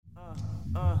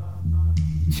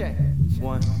Check.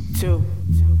 1, 2.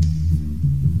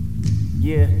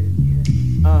 Yeah.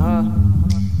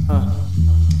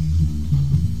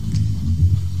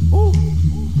 Woo.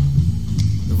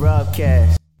 The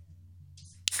Robcast.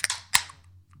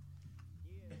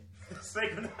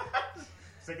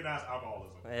 Synchronized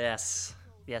alcoholism.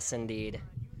 Yes, indeed.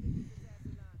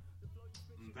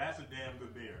 That's a damn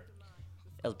good beer.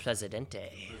 El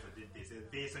Presidente.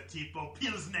 There's a tipo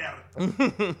Pilsner.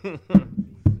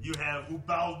 You have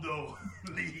Ubaldo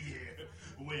here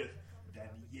with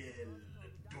Daniel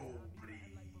Dobry.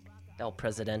 El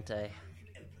Presidente.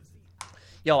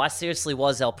 Yo, I seriously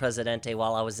was El Presidente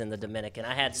while I was in the Dominican.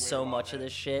 I had so much of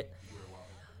this shit.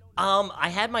 I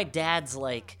had my dad's,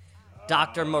 like,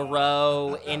 Dr.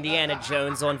 Moreau, Indiana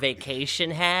Jones on vacation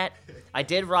hat. I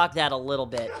did rock that a little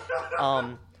bit.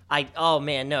 Oh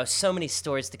man, no, so many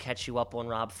stories to catch you up on,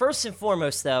 Rob. First and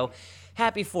foremost, though,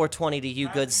 happy 420 to you,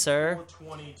 good sir.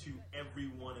 420 to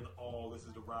everyone and all. This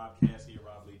is the Robcast here,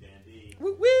 Rob Lee Dan D.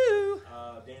 Woo woo!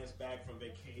 Dan's back from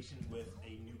vacation with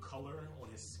a new color on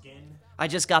his skin. I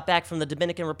just got back from the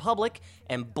Dominican Republic,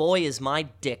 and boy, is my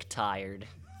dick tired.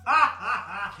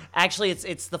 Actually,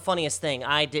 it's the funniest thing.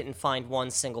 I didn't find one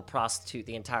single prostitute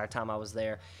the entire time I was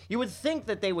there. You would think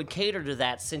that they would cater to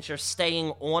that since you're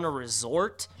staying on a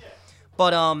resort.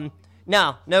 But,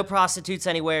 no prostitutes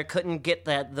anywhere. Couldn't get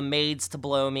the maids to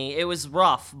blow me. It was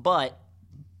rough, but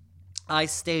I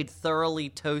stayed thoroughly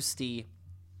toasty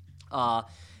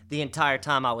the entire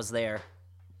time I was there.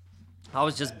 I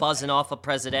was just buzzing off of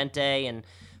Presidente and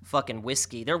fucking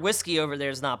whiskey. Their whiskey over there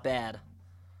is not bad.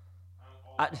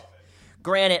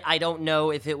 Granted, I don't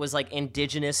know if it was, like,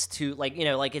 indigenous to, like, you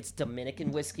know, like it's Dominican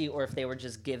whiskey or if they were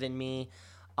just giving me,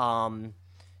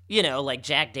 you know, like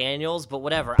Jack Daniels, but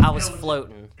whatever. I was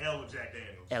floating. El Jack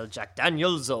Daniels. El Jack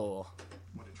Danielso.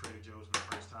 Went to Trader Joe's for the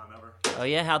first time ever. Oh,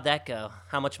 yeah? How'd that go?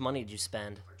 How much money did you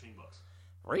spend? $13.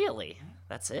 Really?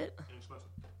 That's it? Inexpensive.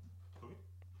 Cookie?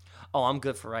 Oh, I'm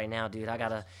good for right now, dude. I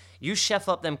gotta... You chef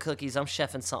up them cookies. I'm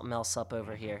chefing something else up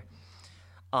over here.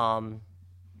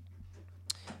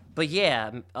 But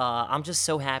yeah, I'm just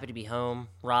so happy to be home,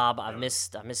 Rob. I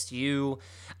missed you.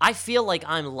 I feel like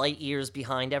I'm light years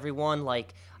behind everyone.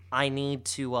 Like, I need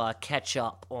to catch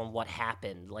up on what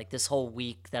happened. Like, this whole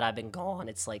week that I've been gone,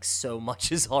 it's like so much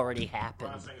has already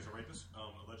happened. Brian Singer's a rapist,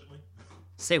 allegedly.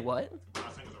 Say what?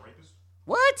 Brian Singer's a rapist.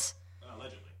 What?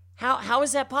 Allegedly. How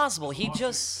is that possible? The He lawsuit,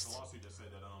 just... The lawsuit just said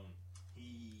that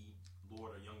he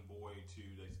lured a young boy to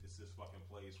this fucking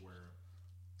place where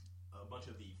a bunch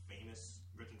of the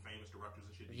rich and famous directors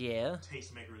and shit, Yeah.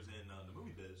 tastemakers in the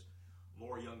movie biz,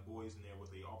 lure young boys in there with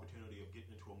the opportunity of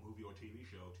getting into a movie or TV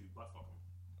show to butt fuck them.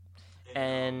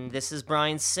 And this is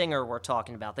Brian Singer we're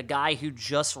talking about, the guy who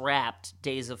just rapped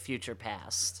Days of Future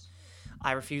Past.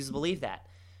 I refuse to believe that.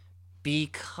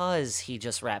 Because he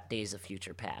just rapped Days of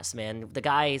Future Past, man. The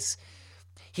guy's...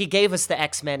 He gave us the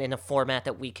X-Men in a format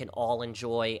that we can all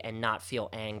enjoy and not feel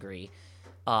angry.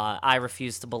 I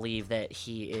refuse to believe that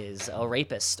he is a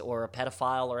rapist or a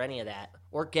pedophile or any of that.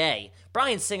 Or gay.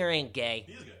 Brian Singer ain't gay.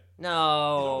 He is gay.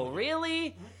 No,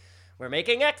 really? We're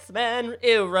making X-Men.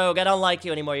 Ew, Rogue, I don't like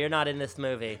you anymore. You're not in this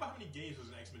movie. How many gays was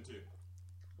in X-Men 2?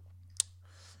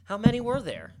 How many were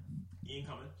there? Ian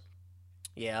Cummings.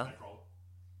 Yeah. Nightcrawler.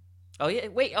 Oh, yeah.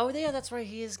 Wait. Oh, yeah, that's right.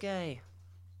 He is gay.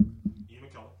 Ian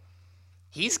McKellen.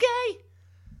 He's gay?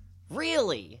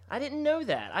 Really? I didn't know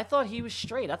that. I thought he was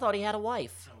straight. I thought he had a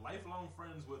wife. And lifelong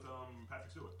friends with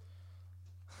Patrick Stewart.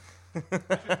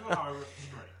 Patrick Stewart, however, is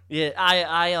straight. Yeah,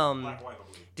 Black wife, I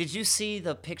believe. Did you see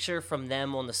the picture from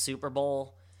them on the Super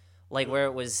Bowl? Like, where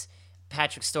it was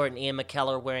Patrick Stewart and Ian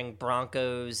McKellen wearing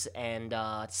Broncos and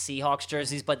Seahawks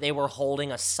jerseys, but they were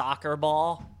holding a soccer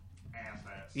ball? Ass.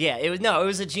 Yeah, it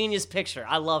was a genius picture.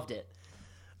 I loved it.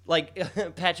 Like,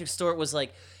 Patrick Stewart was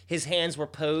like, his hands were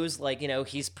posed like, you know,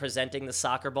 he's presenting the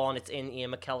soccer ball and it's in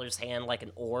Ian McKellar's hand like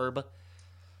an orb.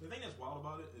 The thing that's wild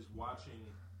about it is watching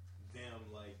them,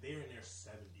 like, they're in their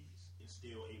 70s and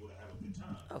still able to have a good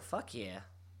time. Oh, fuck yeah.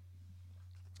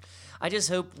 I just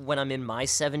hope when I'm in my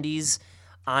 70s,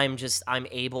 I'm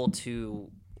able to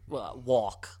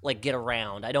walk, like get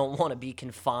around. I don't want to be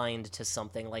confined to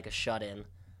something like a shut-in.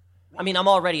 I mean, I'm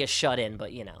already a shut-in,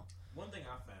 but you know. One thing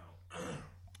I found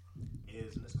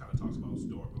is, and this kind of talks about a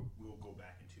story we'll go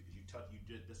back into, because you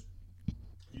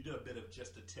did a bit of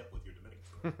just a tip with your Dominican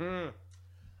story.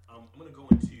 I'm going to go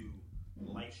into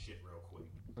life shit real quick,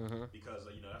 because,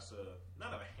 you know, that's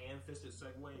not a hand-fisted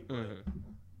segue, but,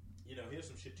 you know, here's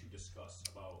some shit to discuss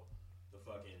about the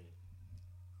fucking,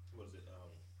 what is it,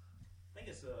 I think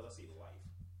it's, let's see, Life.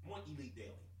 I'm on Elite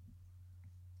Daily.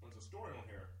 There's a story on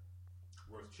here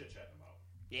worth chit-chatting about.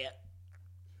 Yeah.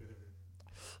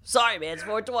 Sorry, man, it's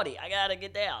 4:20. I gotta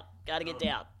get down.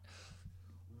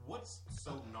 What's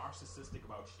so narcissistic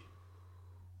about you?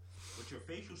 What your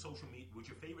favorite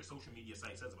social media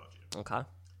site says about you? Okay.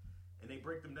 And they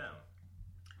break them down.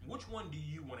 Which one do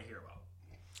you want to hear about?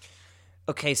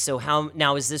 Okay, so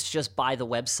now is this just by the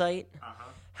website?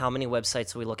 How many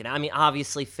websites are we looking at? I mean,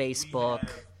 obviously Facebook.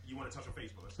 You want to touch on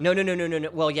Facebook? No.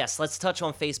 Well, yes, let's touch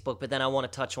on Facebook, but then I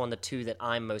want to touch on the two that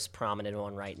I'm most prominent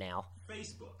on right now.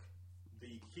 Facebook.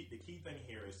 The key thing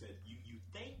here is that you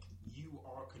think you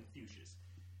are Confucius.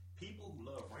 People who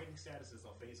love ranking statuses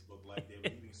on Facebook like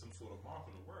they're leaving some sort of mark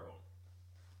on the world.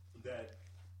 That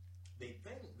they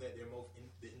think that they're the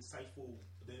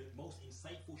most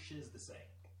insightful shiz to say.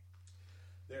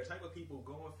 They're a type of people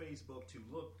who go on Facebook to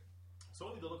look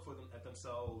for them at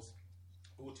themselves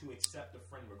or to accept a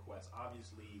friend request.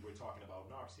 Obviously, we're talking about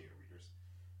narcs here, readers.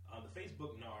 The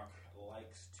Facebook narc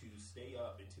likes to stay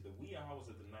up into the wee hours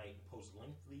of the night and post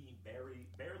lengthy,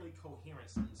 barely coherent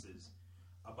sentences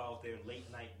about their late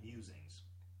night musings,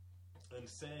 and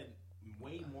said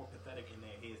way more pathetic in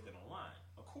their heads than online.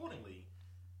 Accordingly,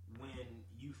 when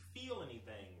you feel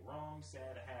anything wrong,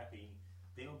 sad, or happy,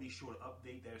 they'll be sure to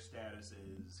update their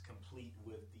statuses complete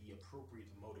with the appropriate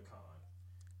emoticon.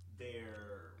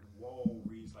 Their wall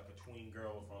reads like a tween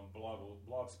girl from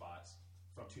Blogspots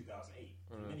from 2008.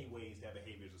 In many ways, their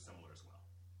behaviors are similar as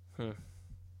well.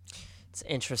 It's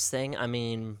interesting. I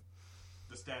mean,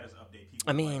 the status update.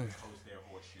 People post their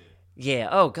horse shit. Yeah.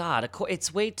 Oh God.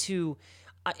 It's way too.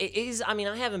 It is. I mean,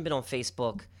 I haven't been on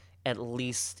Facebook at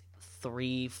least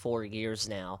 3-4 years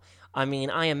now. I mean,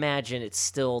 I imagine it's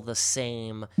still the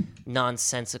same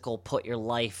nonsensical, put your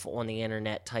life on the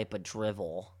internet type of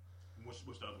drivel. What's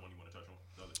the other one you want to touch on?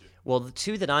 The other two? Well, the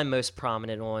two that I'm most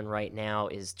prominent on right now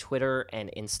is Twitter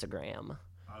and Instagram.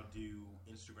 I'll do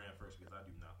Instagram first because I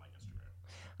do not like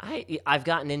Instagram. I've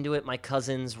gotten into it. My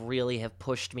cousins really have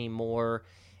pushed me more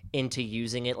into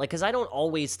using it. Like, because I don't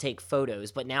always take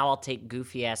photos, but now I'll take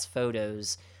goofy-ass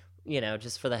photos,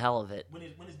 just for the hell of it. When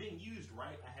it's being used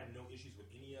right, I have no issues with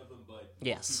any of them, but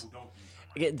yes. Most people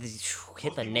don't use them.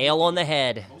 Hit the nail on the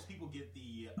head. Most people get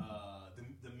the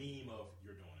meme of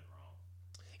you're doing it wrong.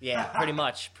 Yeah, pretty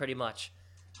much.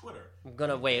 Twitter. I'm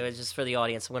gonna wait just for the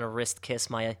audience. I'm gonna wrist kiss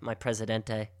my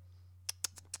Presidente.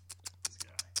 This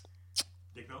guy.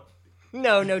 Dick pill?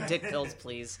 No dick pills,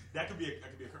 please. That could be a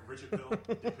Richard pill.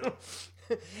 Dick pill.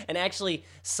 And actually,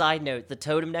 side note, the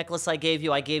totem necklace I gave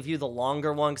you the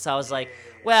longer one because I was like,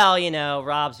 well,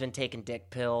 Rob's been taking dick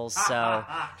pills, so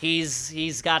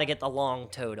he's got to get the long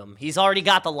totem. He's already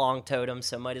got the long totem,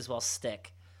 so might as well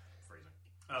stick.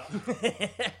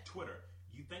 Twitter,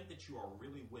 you think that you are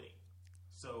really witty.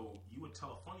 So you would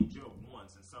tell a funny joke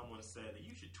once and someone said that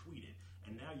you should tweet it,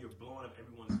 and now you're blowing up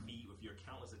everyone's feed with your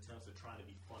countless attempts at trying to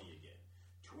be funny again.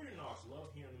 Twitter narcs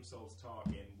love hearing themselves talk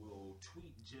and will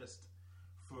tweet just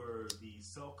for the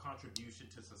self-contribution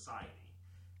to society.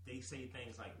 They say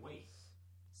things like, wait,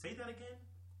 say that again?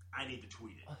 I need to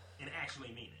tweet it and actually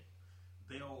mean it.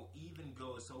 They'll even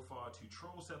go so far to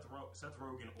troll Seth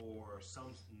Rogen or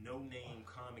some no-name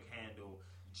comic handle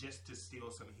just to steal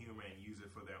some humor and use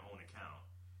it for their own account.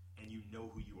 And you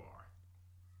know who you are.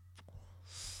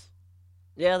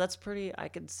 Yeah, that's pretty... I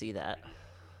could see that.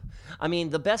 I mean,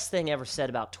 the best thing ever said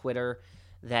about Twitter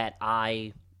that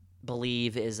I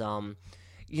believe is...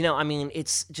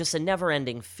 it's just a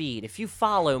never-ending feed. If you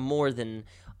follow more than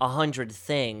 100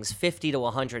 things, 50 to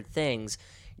 100 things,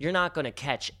 you're not going to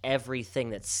catch everything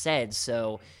that's said.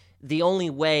 So the only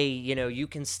way, you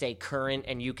can stay current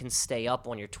and you can stay up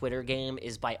on your Twitter game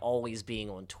is by always being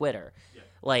on Twitter. Yeah.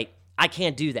 Like, I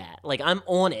can't do that. Like, I'm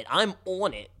on it,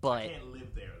 but... I can't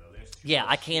live there, though. Yeah,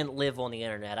 I can't live on the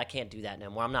internet. I can't do that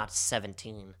no more. I'm not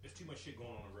 17. There's too much shit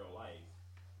going on in real life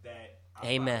that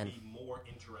Amen. Be more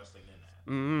interesting than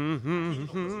that.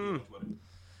 Mm-hmm.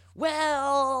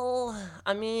 Well,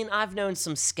 I mean, I've known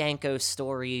some skanko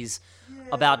stories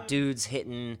about dudes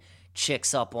hitting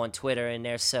chicks up on Twitter in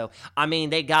there, so, I mean,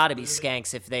 they gotta be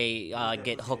skanks if they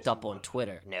get hooked up on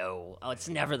Twitter. No, it's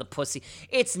never the pussy.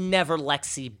 It's never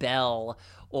Lexi Bell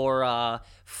or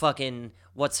fucking,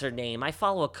 what's her name? I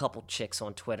follow a couple chicks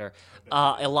on Twitter.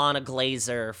 Ilana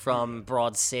Glazer from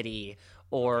Broad City,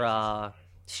 or,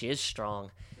 she is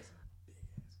strong.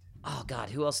 Oh, God,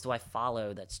 who else do I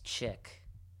follow that's chick?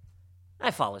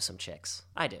 I follow some chicks.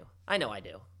 I do. I know I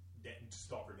do.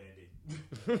 Stalker Dandy.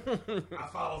 I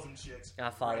follow some chicks. I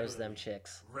follows them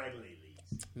chicks. Regularly.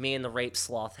 Me and the rape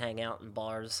sloth hang out in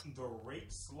bars. The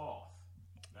rape sloth.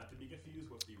 Not to be confused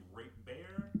with the rape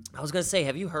bear. I was going to say,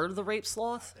 have you heard of the rape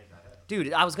sloth? I think I have.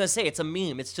 Dude, I was going to say, it's a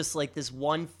meme. It's just like this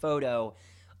one photo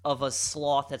of a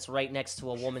sloth that's right next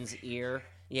to a woman's ear.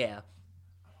 Yeah.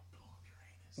 I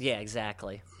Yeah,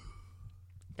 exactly.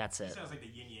 That's it. Sounds like the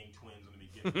Yin Yang Twins in the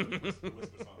beginning of the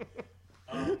Whisper song.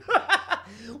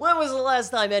 When was the last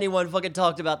time anyone fucking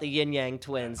talked about the Yin Yang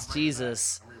Twins?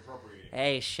 Jesus. I'm reappropriating.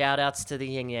 Hey, shout outs to the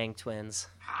Yin Yang Twins.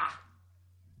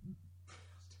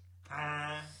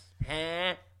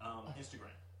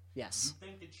 Instagram. Yes. You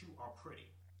think that you are pretty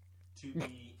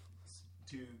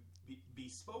to be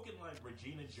spoken like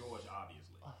Regina George,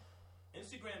 obviously.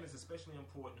 Instagram is especially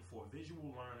important for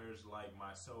visual learners like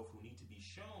myself who need to be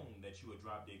shown that you are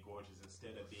drop dead gorgeous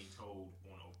instead of being told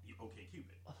on OkCupid.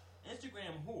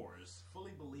 Instagram whores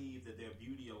fully believe that their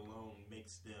beauty alone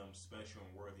makes them special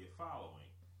and worthy of following.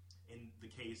 In the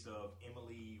case of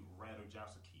Emily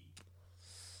Ratajkowski,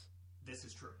 this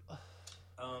is true.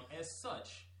 As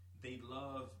such, they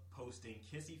love posting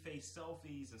kissy face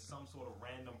selfies and some sort of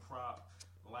random prop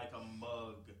like a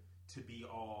mug to be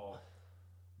all,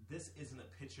 this isn't a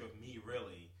picture of me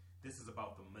really, this is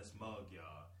about the Miss Mug,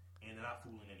 y'all, and they're not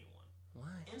fooling anyone.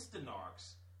 Why?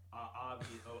 Insta-narcs are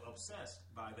obsessed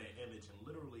by their image, and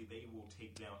literally they will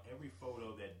take down every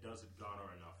photo that doesn't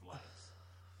garner enough likes.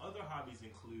 Other hobbies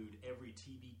include every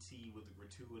TBT with a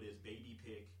gratuitous baby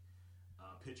pic,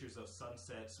 pictures of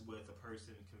sunsets with a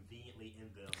person conveniently in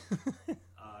them,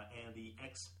 and the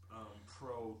X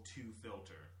Pro 2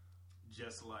 filter,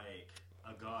 just like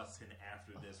a godsend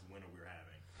after this winter we're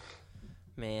having.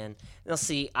 Man, now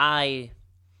see, I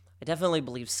definitely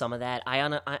believe some of that. I You're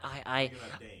not a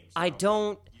dame, so I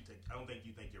don't. I don't think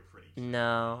you think you're pretty.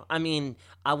 No, I mean,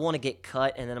 I want to get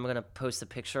cut, and then I'm gonna post a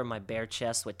picture of my bare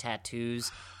chest with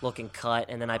tattoos, looking cut,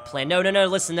 and then I plan. No,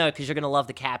 listen, because you're gonna love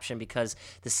the caption because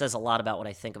this says a lot about what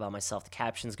I think about myself. The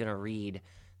caption's gonna read,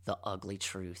 "The ugly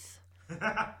truth."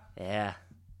 Yeah.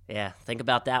 Think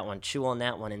about that one. Chew on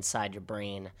that one inside your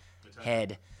brain,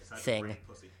 head thing. Brain,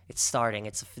 pussy. It's starting.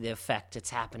 It's the effect. It's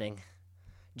happening.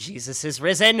 Jesus is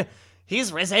risen.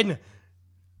 He's risen.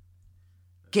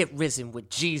 Get risen with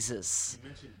Jesus. You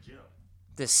mentioned Jim.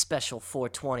 This special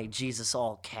 420 Jesus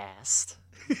All cast.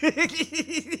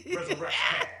 Resurrect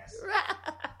cast.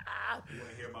 You want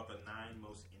to hear about the 9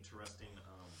 most interesting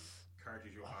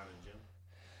characters you'll find in Jim?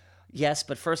 Yes,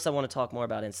 but first I want to talk more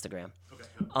about Instagram.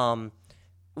 Okay.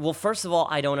 Well, first of all,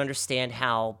 I don't understand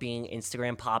how being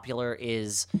Instagram popular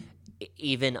is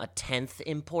even a tenth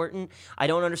important. I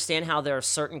don't understand how there are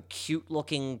certain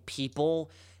cute-looking people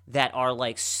that are,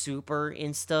 like, super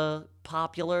Insta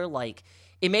popular. Like,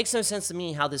 it makes no sense to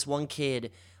me how this one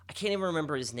kid, I can't even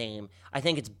remember his name. I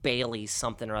think it's Bailey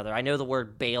something or other. I know the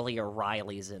word Bailey or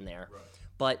Riley's in there. Right.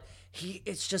 But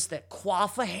it's just that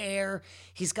coif of hair.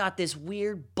 He's got this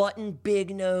weird button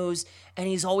big nose, and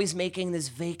he's always making this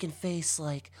vacant face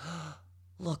like,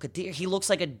 look, a deer. He looks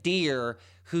like a deer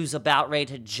who's about ready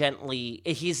to gently,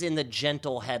 he's in the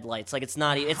gentle headlights. Like,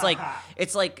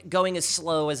 it's like going as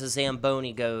slow as a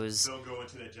Zamboni goes. Don't go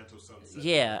into that gentle sunset.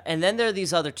 Yeah, and then there are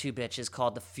these other 2 bitches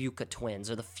called the Fuca twins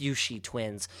or the Fushi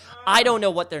twins. I don't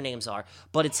know what their names are,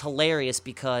 but it's hilarious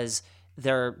because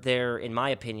they're in my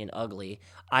opinion ugly.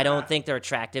 I don't think they're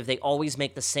attractive. They always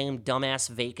make the same dumbass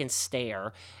vacant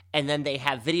stare, and then they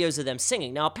have videos of them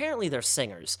singing. Now apparently they're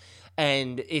singers,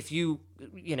 and if you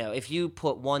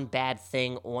put one bad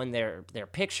thing on their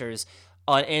pictures,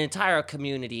 an entire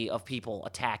community of people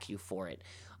attack you for it,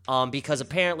 because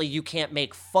apparently you can't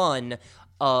make fun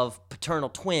of paternal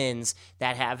twins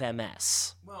that have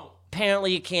MS. Well,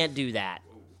 apparently you can't do that.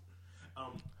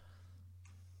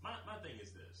 My thing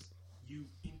is this: you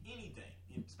in anything,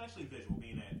 especially visual,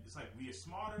 being that it's like we are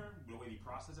smarter the way we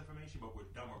process information, but we're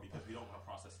dumber because we don't want to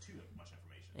process too much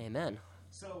information. Amen.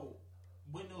 So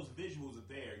when those visuals are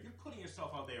there, you're putting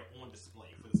yourself out there on display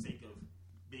for the sake of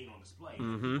being on display. If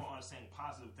people aren't saying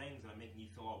positive things that are making you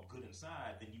feel all good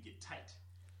inside, then you get tight.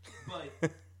 But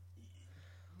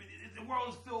the world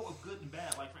is filled with good and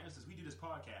bad. Like, for instance, we do this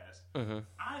podcast.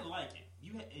 I like it.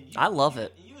 I love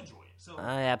it. And you enjoy it. So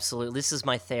I absolutely. This is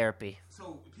my therapy.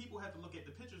 So people have to look at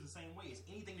the pictures the same way. It's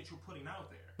anything that you're putting out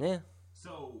there. Yeah.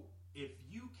 So if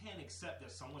you can't accept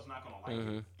that someone's not going to like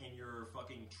it, and you're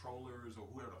fucking trollers or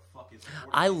whoever the fuck is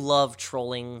supporting I it, love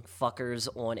trolling fuckers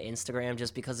on Instagram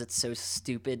just because it's so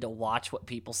stupid to watch what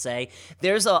people say.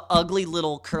 There's a ugly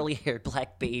little curly-haired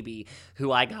black baby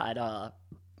who I got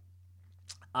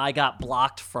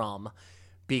blocked from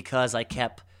because I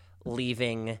kept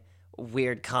leaving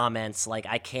weird comments like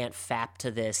I can't fap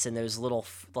to this, and those little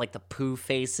like the poo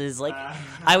faces. Like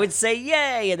I would say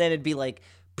yay, and then it'd be like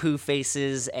poo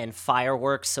faces and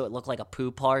fireworks, so it looked like a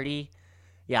poo party.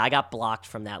 Yeah, I got blocked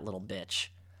from that little bitch.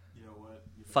 You know what?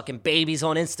 Fucking babies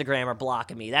on Instagram are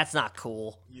blocking me. That's not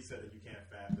cool. You said that you can't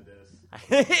fap to this.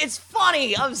 It's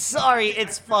funny. I'm sorry.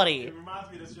 It's funny. It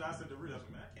reminds me of this shit I said to Reed. I was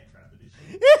like, man, I can't trap to this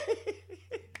shit.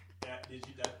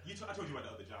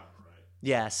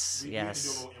 Yes, We have to do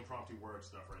a yes. little impromptu word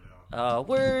stuff right now.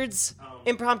 Words.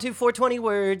 Impromptu 420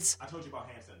 words. I told you about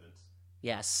hand sentence.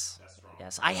 Yes. That's strong.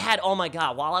 Yes. I had, oh my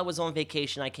God, while I was on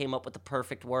vacation, I came up with the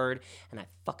perfect word, and I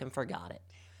fucking forgot it.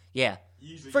 Yeah.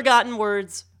 Usually, Forgotten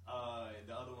words.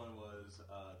 the other one was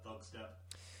thug step.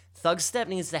 Thug step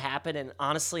needs to happen, and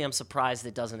honestly, I'm surprised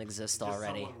it doesn't exist Just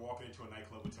already. someone walking into a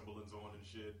nightclub with Timberlands on and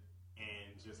shit,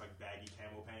 and just like baggy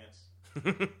camo pants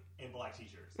and black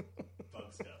t-shirts.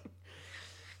 Thug step.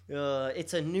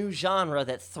 It's a new genre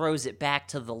that throws it back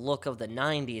to the look of the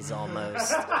 90s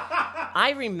almost.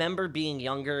 I remember being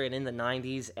younger and in the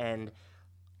 90s, and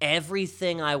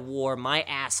everything I wore, my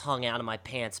ass hung out of my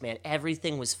pants, man.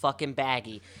 Everything was fucking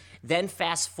baggy. Then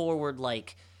fast forward,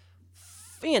 like,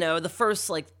 the first,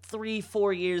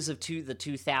 3-4 years of the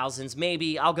 2000s,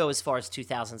 maybe I'll go as far as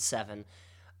 2007,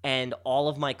 and all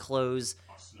of my clothes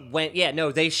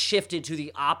they shifted to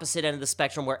the opposite end of the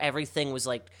spectrum where everything was,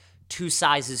 2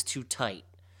 sizes too tight.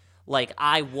 Like,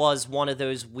 I was one of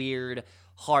those weird,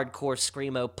 hardcore,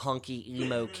 screamo, punky,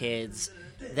 emo kids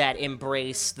that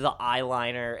embraced the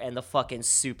eyeliner and the fucking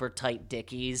super tight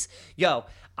dickies. Yo,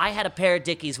 I had a pair of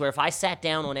dickies where if I sat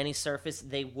down on any surface,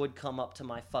 they would come up to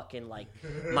my fucking,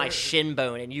 my shin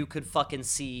bone, and you could fucking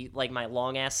see, my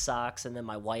long-ass socks and then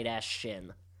my white-ass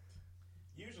shin.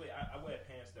 Usually, I wear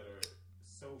pants that are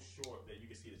so short that you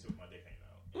can see the tip of my dick hanging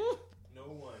out.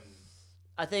 No one...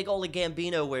 I think only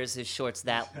Gambino wears his shorts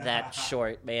that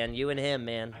short, man. You and him,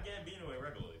 man. I Gambino it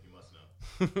regularly, if you must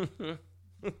know.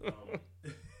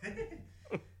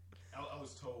 I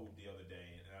was told the other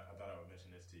day, and I thought I would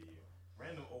mention this to you.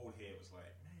 Random old head was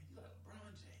like, "Man, you look like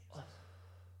LeBron James."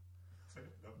 It's like,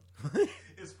 no.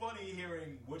 It's funny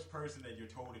hearing which person that you're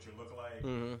told that you look like.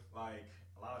 Mm-hmm. Like,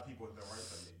 a lot of people have been right,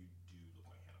 like, yeah, you do look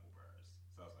like Hannibal Buress.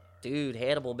 So I was like, all right. Dude,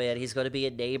 Hannibal, man. He's going to be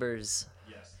in Neighbors.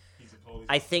 Yes, he's a totally...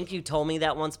 I think you told me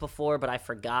that once before, but I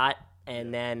forgot.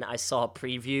 And then I saw a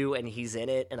preview, and he's in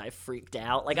it, and I freaked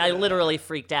out. I literally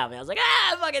freaked out. Man. I was like,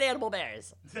 fucking Hannibal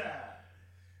Bears. And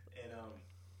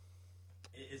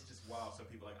it's just wild. Some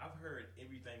people I've heard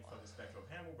everything from the spectrum of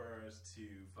Hannibal Buress to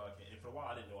fucking... And for a while,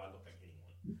 I didn't know I looked like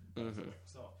anyone. Mm-hmm.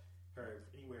 So, heard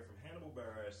anywhere from Hannibal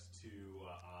Buress to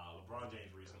LeBron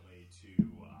James recently to...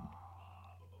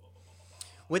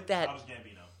 With that... I was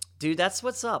Gambino. Dude, that's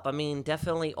what's up. I mean,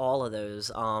 definitely all of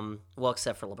those. Well,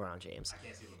 except for LeBron James. I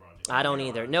can't see LeBron James. I don't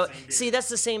either. No, see, that's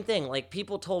the same thing.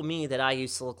 People told me that I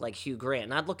used to look like Hugh Grant,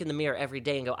 and I'd look in the mirror every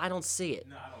day and go, I don't see it.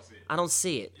 No, I don't see it. I don't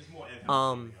see it. It's more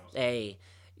than Hey,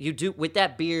 you do with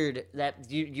that beard. That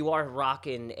you are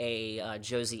rocking a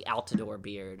Josie Altador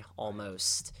beard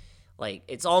almost.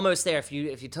 It's almost there. If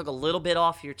you took a little bit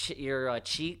off your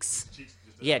cheeks.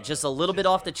 Yeah, just a little bit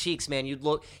off the cheeks, man. You'd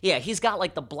look... Yeah, he's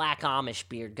got, the black Amish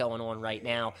beard going on right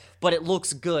now. But it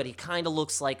looks good. He kind of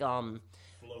looks like, Flozy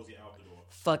Altador.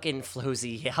 Fucking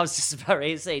Flozy. Yeah, I was just about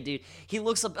ready to say, dude. He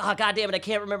looks... Oh, God damn it, I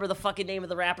can't remember the fucking name of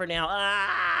the rapper now.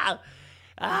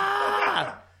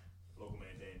 Local man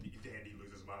Dandy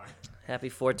loses his mind. Happy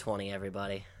 420,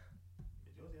 everybody.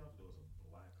 Josie Altador's a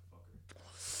black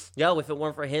fucker. Yo, if it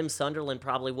weren't for him, Sunderland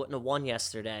probably wouldn't have won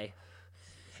yesterday.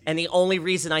 And the only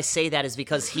reason I say that is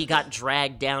because he got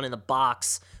dragged down in the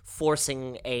box,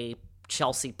 forcing a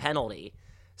Chelsea penalty.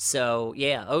 So,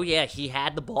 yeah. Oh, yeah, he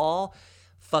had the ball.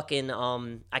 Fucking,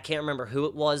 I can't remember who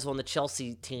it was on the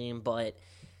Chelsea team, but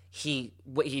he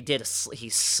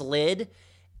slid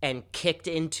and kicked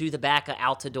into the back of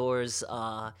Altidor's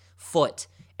foot,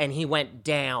 and he went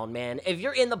down, man. If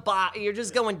you're in the box, you're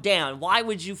just going down. Why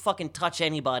would you fucking touch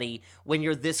anybody when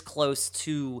you're this close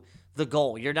to the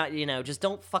goal? You're not, just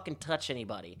don't fucking touch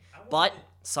anybody. But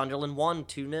Sunderland won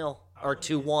 2-0 or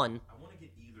 2-1. I want to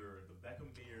get either the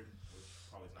Beckham beard, which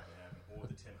probably is not going to happen, or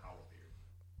the Tim Howard beard.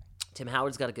 Tim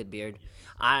Howard's got a good beard.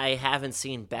 I haven't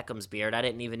seen Beckham's beard. I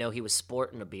didn't even know he was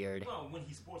sporting a beard. Well, when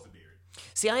he sports a beard.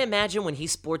 See, I imagine when he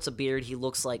sports a beard, he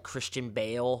looks like Christian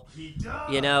Bale. He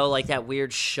does. Like that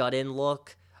weird shut-in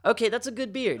look. Okay, that's a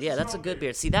good beard. Yeah, that's a good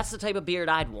beard. See, that's the type of beard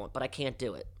I'd want, but I can't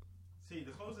do it. See,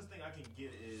 the closest thing I can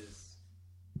get is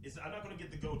I'm not going to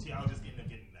get the goatee. I'll just end up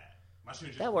getting that. My shit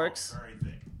just That works. Very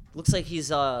thick. Looks like he's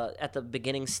at the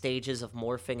beginning stages of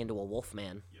morphing into a wolf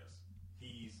man. Yes.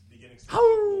 He's beginning to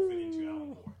morphing into Alan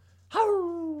Moore.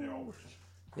 How? They're all British.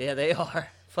 Yeah, they are.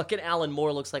 Fucking Alan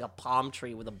Moore looks like a palm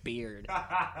tree with a beard.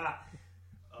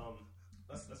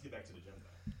 Let's get back to the gym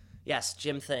thing. Yes,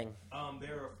 gym thing.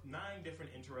 There are 9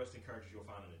 different interesting characters you'll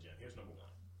find in the gym. Here's number 1.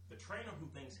 The trainer who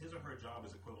thinks his or her job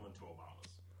is equivalent to Obama's.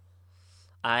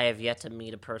 I have yet to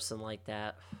meet a person like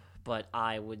that, but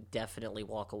I would definitely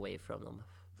walk away from them.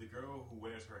 The girl who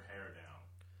wears her hair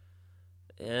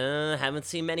down. Haven't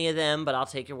seen many of them, but I'll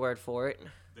take your word for it.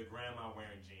 The grandma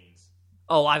wearing jeans.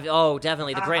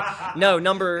 Definitely the No,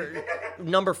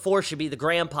 number 4 should be the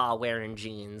grandpa wearing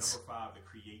jeans. Number 5, the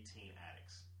creatine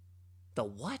addicts. The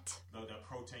what? The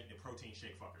protein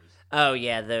shake fuckers. Oh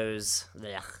yeah, those.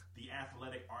 Ugh. The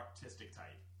athletic artistic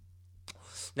type.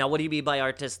 Now, what do you mean by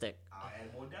artistic? I'll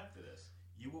add more depth to this.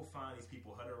 You will find these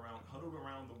people huddled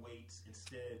around the weights.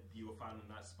 Instead, you will find them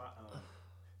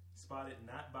spotted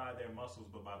not by their muscles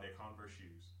but by their Converse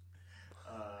shoes.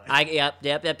 Yep.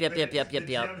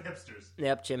 Gym hipsters.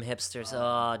 Yep, gym hipsters.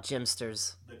 Oh,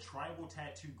 gymsters. The tribal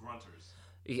tattoo grunters.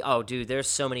 Oh, dude, there's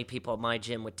so many people at my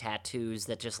gym with tattoos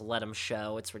that just let them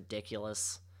show. It's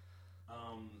ridiculous.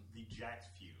 The jacked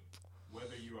few.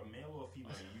 Whether you're a male or a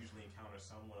female, you usually encounter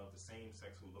someone of the same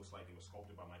sex who looks like it was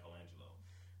sculpted by Michelangelo.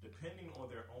 Depending on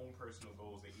their own personal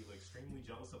goals, they're either extremely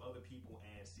jealous of other people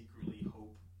and secretly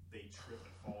hope they trip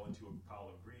and fall into a pile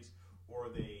of grease, or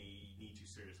they need to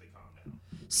seriously calm down.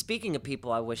 Speaking of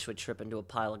people I wish would trip into a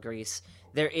pile of grease,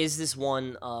 there is this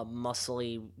one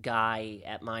muscly guy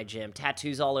at my gym,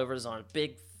 tattoos all over his arm,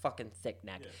 big fucking thick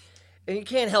neck. Yeah. And you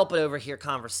can't help but overhear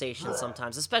conversations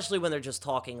sometimes, especially when they're just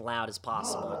talking loud as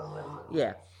possible.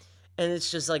 Yeah. And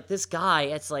it's just like, this guy,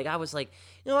 it's like, I was like,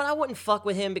 you know what, I wouldn't fuck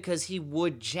with him because he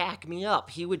would jack me up.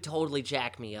 He would totally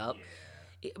jack me up. Yeah.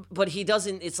 But he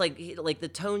doesn't, it's like, the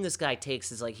tone this guy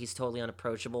takes is like, he's totally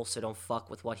unapproachable, so don't fuck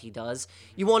with what he does.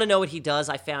 You want to know what he does?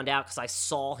 I found out because I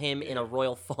saw him in a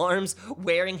Royal Farms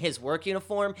wearing his work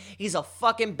uniform. He's a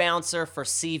fucking bouncer for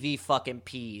CV fucking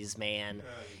P's, man.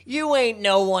 You ain't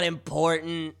no one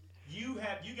important. You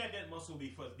got that muscle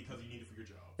because you need it for your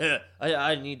job. Yeah,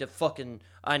 I need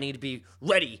to be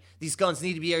ready. These guns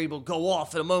need to be able to go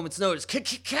off at a moment's notice.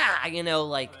 You know,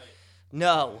 like,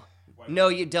 no. No,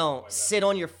 you don't. Sit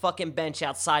on your fucking bench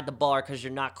outside the bar because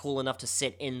you're not cool enough to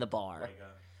sit in the bar.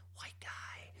 White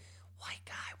guy.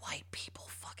 White people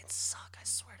fucking suck, I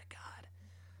swear to God.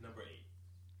 Number 8,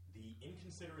 the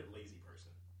inconsiderate lazy person.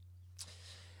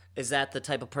 Is that the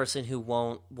type of person who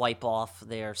won't wipe off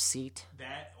their seat?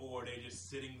 That, or they're just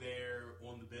sitting there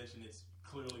on the bench and it's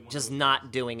clearly just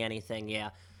not doing anything, yeah.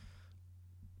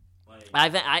 Like,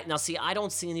 I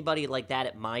don't see anybody like that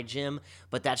at my gym,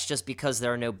 but that's just because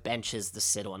there are no benches to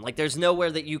sit on. Like, there's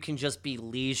nowhere that you can just be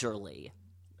leisurely.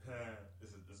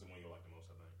 This is the one you'll like the most,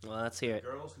 I think. Well, let's hear it.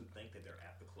 Girls who think that they're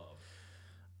at the club.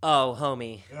 Oh,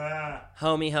 homie.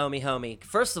 Homie.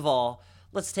 First of all,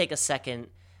 let's take a second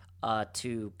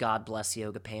to God bless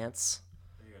yoga pants.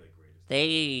 They are the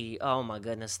greatest. Oh my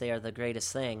goodness, they are the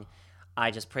greatest thing. I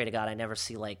just pray to God I never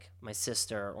see, like, my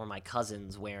sister or my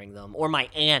cousins wearing them. Or my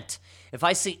aunt. If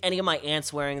I see any of my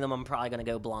aunts wearing them, I'm probably going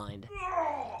to go blind.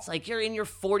 It's like, you're in your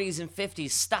 40s and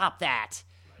 50s. Stop that.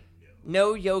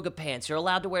 No yoga pants. You're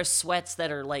allowed to wear sweats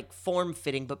that are, like,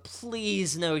 form-fitting, but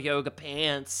please no yoga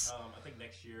pants. I think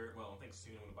next year, I think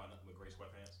soon I'm going to buy nothing but gray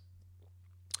sweatpants.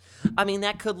 I mean,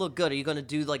 that could look good. Are you going to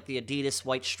do, like, the Adidas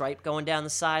white stripe going down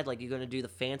the side? Like, you're going to do the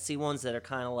fancy ones that are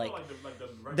kind of like...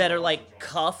 that are, like,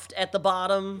 cuffed at the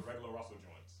bottom? The regular Russell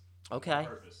joints. Okay. On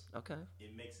purpose. Okay.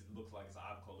 It makes it look like it's an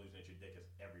obstacle illusion that your dick is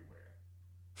everywhere.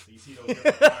 So you see those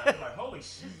different lines, you're like, holy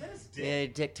shit, that is dick. Yeah, your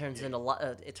dick turns into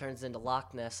it turns into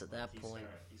Loch Ness at that point.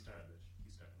 He's staring, bitch.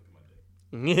 He's staring. Look at my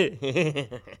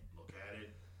dick. uh, Look at it.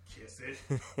 Kiss it.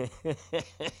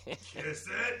 Kiss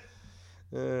it.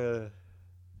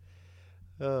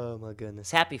 oh my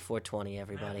goodness! Happy 420,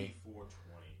 everybody. Happy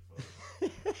 420, folks.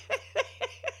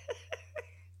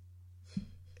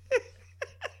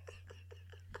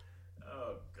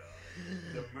 Oh god,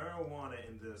 the marijuana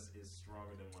in this is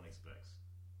stronger than one expects.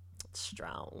 It's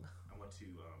strong. I went to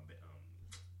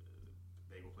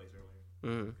bagel place earlier.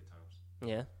 Good times.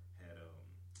 Yeah. Had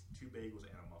 2 bagels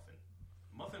and a muffin.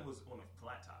 Muffin was on a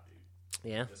flat top, dude.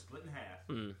 Yeah. It was split in half.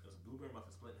 It was a blueberry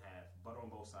muffin split in half, butter on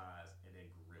both sides, and then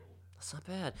grilled. That's not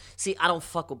bad. See, I don't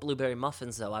fuck with blueberry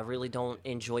muffins though. I really don't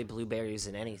enjoy blueberries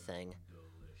in anything.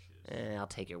 Delicious. I'll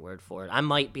take your word for it. I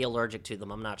might be allergic to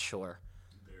them. I'm not sure.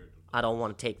 They're delicious. I don't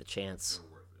want to take the chance.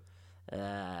 They're worth it.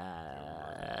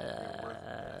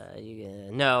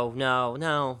 No,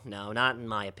 not in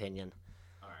my opinion.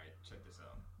 All right, check this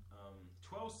out.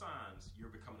 12 signs you're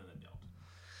becoming an adult.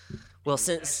 Well, You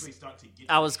since actually start to get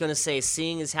I was gonna say,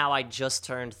 seeing as how I just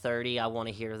turned 30, I want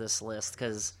to hear this list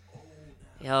because,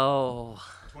 29,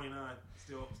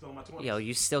 still in my 20s.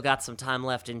 you still got some time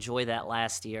left. Enjoy that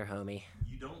last year, homie.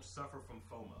 You don't suffer from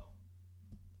FOMO.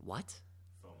 What?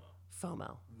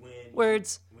 FOMO. When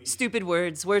Stupid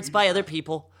words by other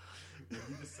people. When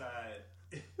you decide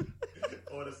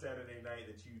on a Saturday night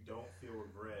that you don't feel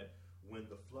regret when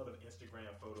the flood of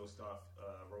Instagram photos start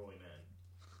rolling in,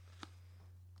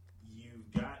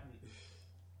 you've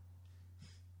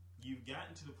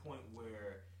gotten to the point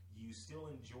where you still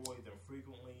enjoy them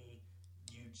frequently.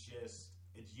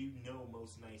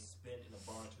 Most nights spent in a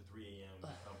bar until 3 a.m.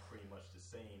 become pretty much the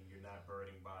same. You're not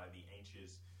burdened by the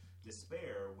anxious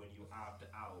despair when you opt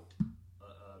out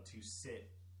to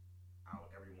sit out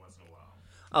every once in a while.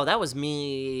 Oh, that was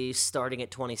me starting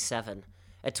at 27.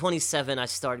 At 27, I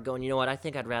started going, you know what, I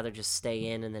think I'd rather just stay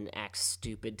in and then act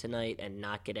stupid tonight and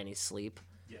not get any sleep.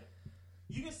 Yeah.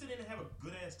 You can sit in and have a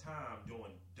good-ass time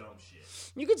doing dumb shit.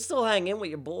 You can still hang in with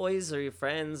your boys or your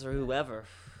friends or whoever.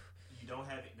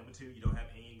 Number two, you don't have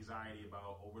any anxiety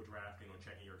about overdrafting or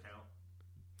checking your account?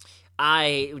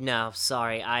 No,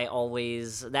 sorry. I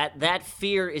always, that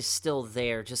fear is still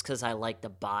there just because I like to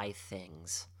buy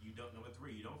things. Number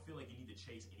three, you don't feel like you need to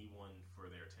chase anyone for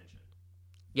their attention.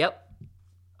 Yep.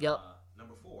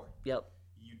 Number four. Yep.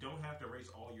 You don't have to erase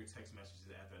all your text messages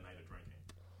after a night of drinking.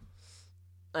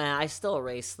 I still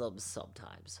erase them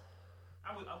sometimes.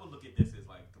 I would look at this as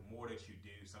like the more that you do,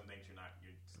 some things you're not.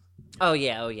 Oh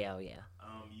yeah.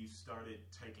 You started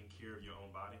taking care of your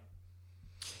own body.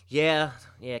 Yeah.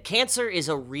 Cancer is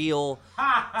a real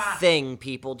thing,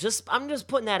 people. I'm just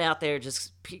putting that out there.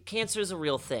 Cancer is a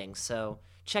real thing. So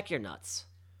check your nuts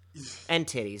and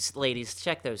titties, ladies.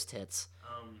 Check those tits.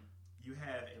 You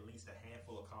have at least a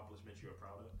handful of accomplishments you're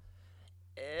proud of.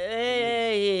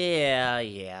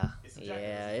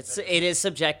 It is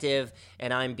subjective,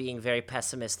 and I'm being very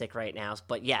pessimistic right now.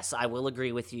 But yes, I will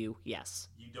agree with you. Yes.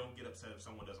 You don't get upset if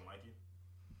someone doesn't like you.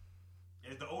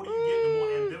 As the older you get, the more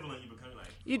ambivalent you become. Like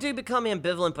you do become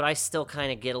ambivalent, but I still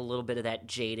kind of get a little bit of that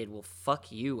jaded. Well,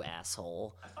 fuck you,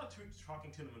 asshole. I thought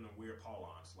talking to them in a weird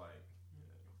parlance, like,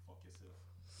 fuck yourself.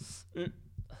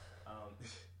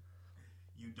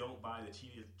 You don't buy the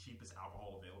cheapest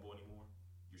alcohol available anymore.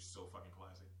 You're so fucking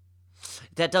classy.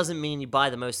 That doesn't mean you buy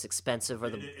the most expensive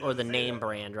or the name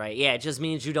brand, right? Yeah, it just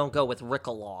means you don't go with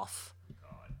Rickaloff.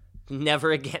 God.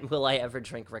 Never again will I ever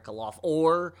drink Rickaloff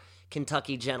or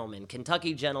Kentucky Gentleman.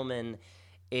 Kentucky Gentleman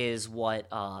is what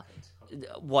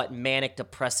manic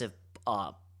depressive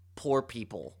poor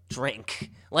people drink.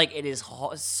 Like, it is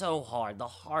so hard, the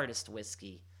hardest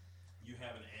whiskey. You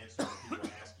have an answer when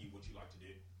people ask you what you like to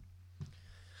do.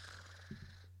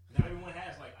 Now everyone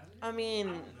has like. I mean,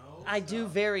 I don't know, I do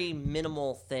very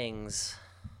minimal things.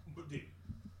 But dude,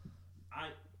 I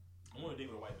want to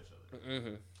date with a wife or something.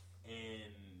 Mm-hmm.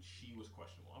 And she was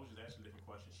questionable. I was just asking different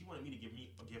questions. She wanted me to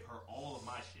give her all of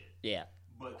my shit. Yeah.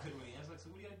 But couldn't really answer. Like, so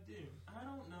what do you got to do? I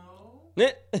don't know.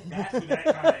 That's That's who that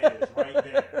kind of is right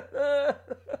there.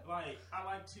 Like, I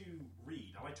like to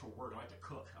read. I like to work. I like to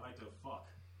cook. I like to fuck.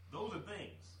 Those are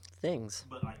things.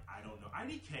 But like, I don't know.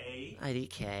 IDK. All right.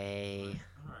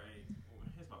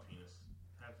 Here's my penis.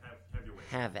 Have your way.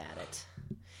 Have at it.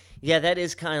 Yeah, that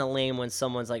is kind of lame when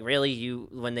someone's like, really,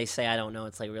 when they say I don't know,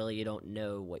 it's like, really, you don't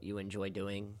know what you enjoy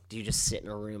doing? Do you just sit in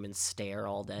a room and stare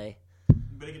all day?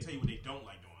 But they can tell you what they don't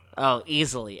like doing, though. Oh,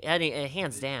 easily.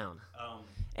 Hands down.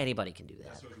 Anybody can do that.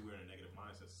 That's what we're in a negative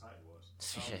mindset society was.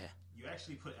 You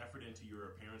actually put effort into your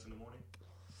appearance in the morning?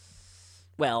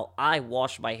 Well, I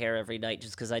wash my hair every night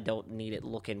just because I don't need it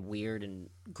looking weird and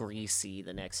greasy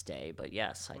the next day. But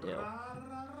yes, I do.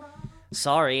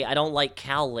 Sorry, I don't like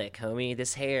cowlick, homie.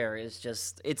 This hair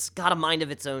is it's got a mind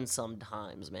of its own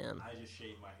sometimes, man. I just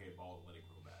shaved my hair bald and let it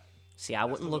grow back. See, I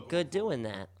wouldn't look good doing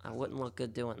that. I wouldn't look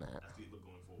good doing that. That's the look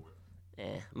going forward.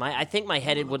 I think my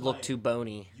head would look too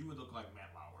bony. You would look like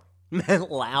Matt Lauer.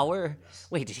 Matt Lauer? Yes.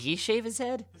 Wait, did he shave his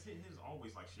head? His is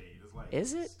always like shaved. It's like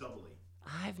Is it? stubbly.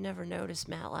 I've never noticed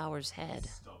Matt Lauer's head.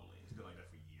 It's stubbly. It's been like that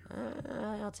for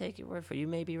years. I'll take your word for it. You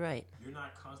may be right. You're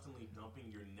not constantly dumping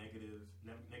your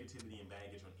negativity and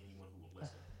baggage on anyone who will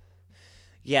listen.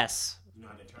 Yes. You know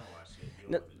how to internalize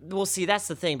shit. Well, see, that's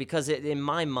the thing, because in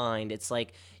my mind, it's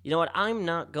like, you know what, I'm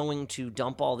not going to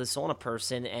dump all this on a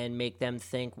person and make them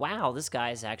think, wow, this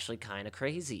guy's actually kind of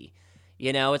crazy.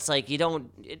 You know, it's like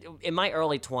in my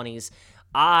early 20s,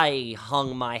 I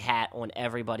hung my hat on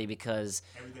everybody because,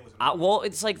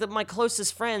 it's like my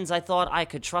closest friends, I thought I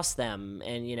could trust them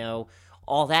and, you know,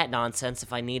 all that nonsense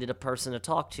if I needed a person to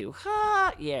talk to.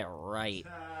 Ha! Yeah, right.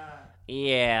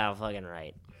 Yeah, fucking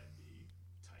right.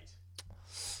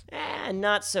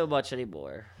 Not so much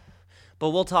anymore.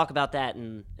 But we'll talk about that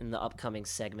in the upcoming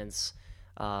segments.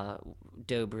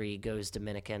 Dobry goes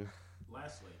Dominican.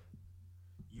 Lastly,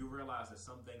 you realize that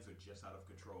some things are just out of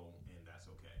control, and that's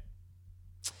okay.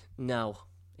 No,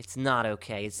 it's not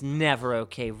okay. It's never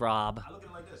okay, Rob. I look at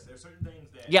it like this. There are certain things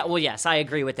that... Yeah, well, yes, I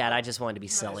agree with that. I just wanted to be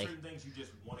silly. There are certain things you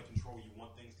just want to control. You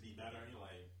want things to be better, and you're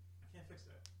like, I can't fix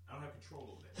that. I don't have control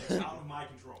over that. It's out of my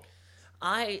control.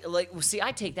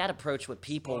 I take that approach with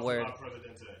people where...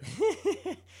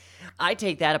 Presidente. I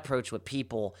take that approach with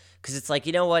people because it's like,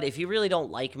 you know what? If you really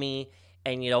don't like me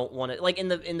and you don't want to, like in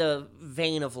the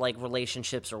vein of like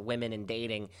relationships or women and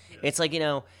dating, it's like,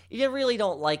 you really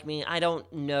don't like me. I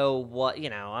don't know what,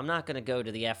 I'm not going to go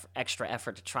to the extra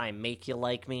effort to try and make you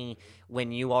like me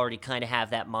when you already kind of have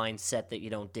that mindset that you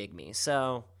don't dig me.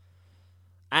 So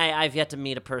I've yet to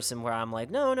meet a person where I'm like,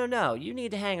 no, you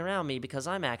need to hang around me because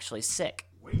I'm actually sick.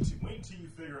 Wait till you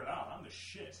figure it out. I'm the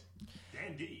shit.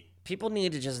 Dandy. People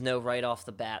need to just know right off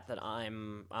the bat that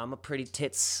I'm a pretty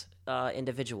tits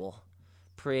individual.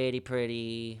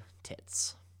 Pretty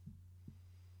tits.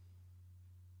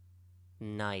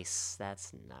 Nice.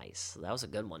 That's nice. That was a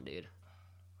good one, dude.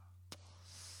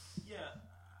 Yeah.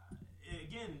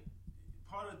 Again,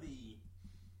 part of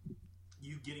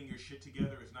you getting your shit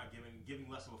together is not giving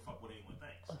less of a fuck what anyone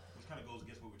thinks. Which kind of goes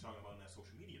against what we were talking about in that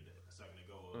social media bit a second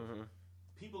ago.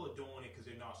 People are doing it because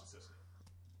they're narcissistic.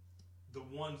 The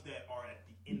ones that are at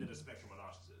the end of the spectrum of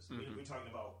narcissists. We're talking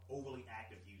about overly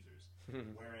active users.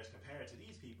 Whereas compared to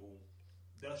these people,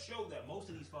 they'll show that most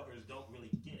of these fuckers don't really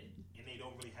get it. And they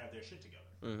don't really have their shit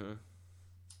together.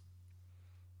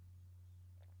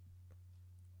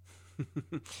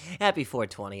 Happy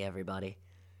 420, everybody.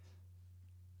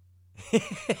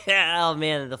 Oh,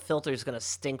 man, the filter's going to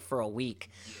stink for a week.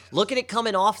 Look at it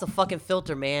coming off the fucking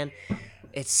filter, man.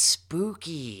 It's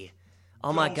spooky.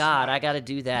 Oh my God, I gotta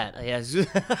do that. Yes.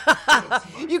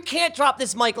 You can't drop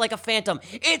this mic like a phantom.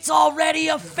 It's already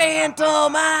a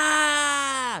phantom.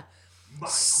 Ah!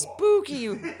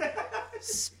 Spooky.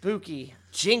 Spooky.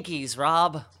 Jinkies,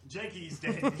 Rob. Jinkies,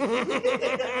 dead. But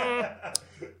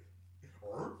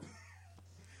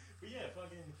yeah,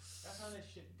 fucking, that's how that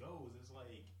shit goes. It's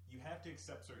like, you have to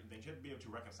accept certain things. You have to be able to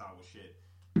reconcile with shit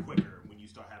quicker when you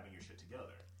start having your shit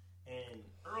together. And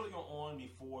earlier on,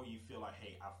 before you feel like,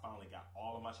 hey, I finally got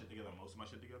all of my shit together, most of my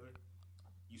shit together,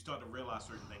 you start to realize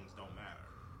certain things don't matter,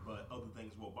 but other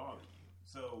things will bother you.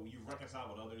 So you reconcile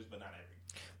with others, but not every.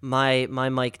 My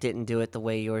mic didn't do it the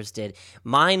way yours did.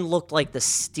 Mine looked like the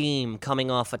steam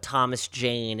coming off of Thomas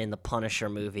Jane in the Punisher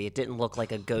movie. It didn't look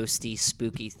like a ghosty,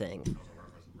 spooky thing.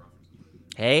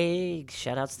 Hey,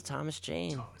 shout-outs to Thomas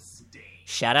Jane.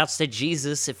 Shout-outs to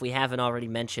Jesus if we haven't already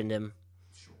mentioned him.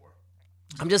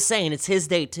 I'm just saying, it's his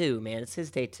day too, man. It's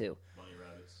his day too. Bunny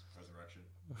rabbits, resurrection,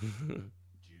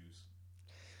 Jews.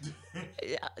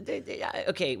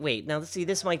 Okay, wait. Now, see,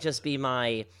 this might just be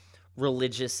my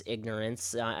religious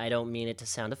ignorance. I don't mean it to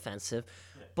sound offensive.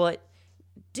 But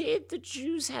did the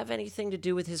Jews have anything to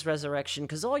do with his resurrection?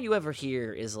 Because all you ever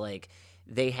hear is, like,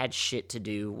 they had shit to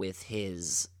do with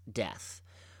his death.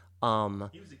 He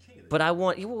was the king of the But I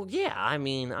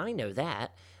mean, I know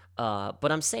that.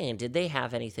 But I'm saying, did they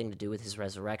have anything to do with his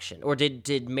resurrection? Or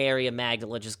did Mary and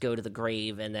Magdala just go to the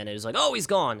grave and then it was like, oh, he's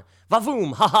gone.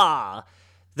 Vavoom, haha.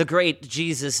 The great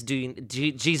Jesus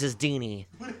Dini.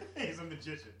 He's a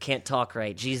magician. Can't talk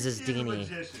right. Jesus He's a Dini.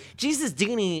 magician. Jesus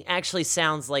Dini actually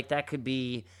sounds like that could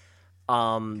be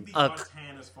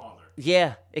Montana's father.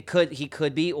 Yeah, he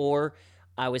could be, or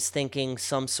I was thinking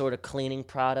some sort of cleaning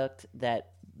product that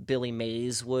Billy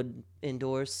Mays would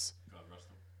endorse. God rest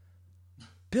him.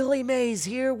 Billy Mays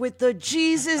here with the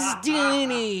Jesus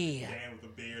Dini. Dan with a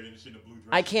beard and shit in a blue dress.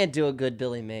 I can't do a good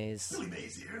Billy Mays. Billy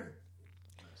Mays here.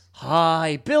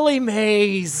 Hi, Billy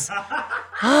Mays.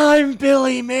 I'm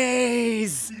Billy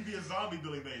Mays. He'd be a zombie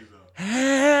Billy Mays though.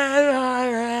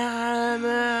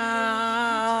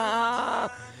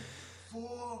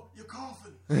 For your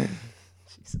coffin.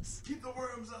 Jesus. Keep the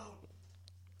worms out.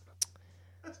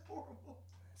 That's horrible.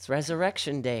 It's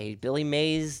Resurrection Day. Billy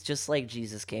Mays, just like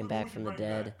Jesus, came back from the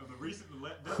dead.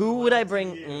 Who would I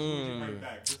bring?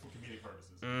 Back just for comedic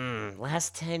purposes?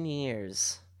 Last 10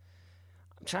 years.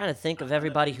 I'm trying to think of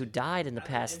everybody who died in the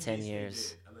past 10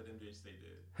 years. I let MJ stay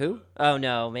dead. Who? Oh,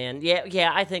 no, man.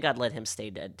 Yeah, I think I'd let him stay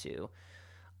dead, too.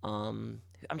 I'm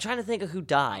trying to think of who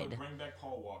died. Bring back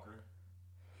Paul Walker.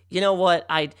 You know what?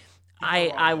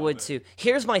 I would, too.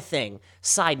 Here's my thing.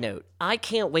 Side note. I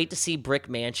can't wait to see Brick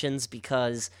Mansions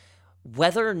because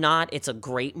whether or not it's a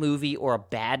great movie or a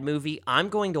bad movie, I'm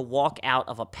going to walk out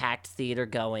of a packed theater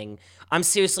going, I'm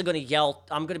seriously going to yell,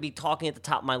 I'm going to be talking at the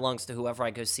top of my lungs to whoever I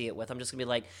go see it with. I'm just going to be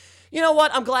like, you know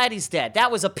what? I'm glad he's dead.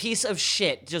 That was a piece of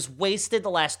shit. Just wasted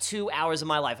the last 2 hours of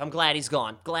my life. I'm glad he's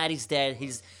gone. Glad he's dead.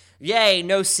 Yay,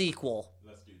 no sequel.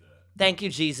 Let's do that. Thank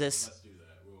you, Jesus. Let's do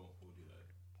that. We'll do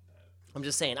that. I'm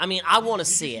just saying. I mean, I want to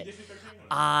see Did it. you see District 13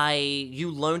 or not?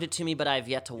 You loaned it to me, but I've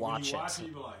yet to When watch you it. watch it,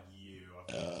 you be like,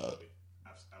 I've already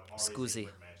Scusi. seen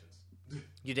Brick Mansions.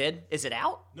 You did? Is it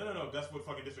out? No. That's what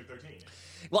fucking District 13 is.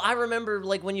 Well, I remember,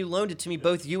 like, when you loaned it to me,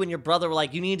 both you and your brother were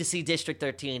like, you need to see District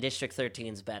 13. District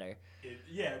 13's better.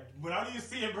 Yeah, without you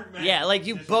seeing Brick Mansion. Yeah, like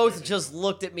you District both 13. just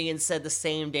looked at me and said the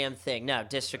same damn thing. No,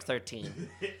 District 13.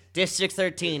 District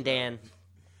 13, Dan.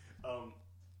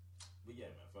 But yeah,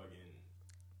 man, fucking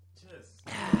just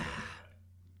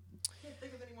can't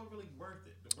think of anyone really worth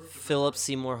it. Philip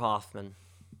Seymour Hoffman.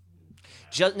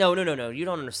 Just no. You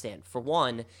don't understand. For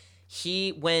one,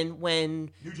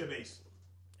 when New Jet Bass,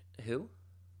 who?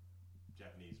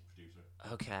 Japanese producer.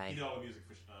 Okay. He did all the music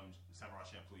for Samurai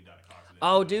Champloo. He died in a car accident.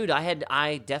 Oh, dude,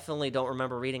 I definitely don't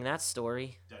remember reading that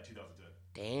story. Died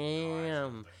 2010.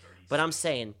 Damn. Like But I'm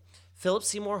saying Philip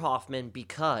Seymour Hoffman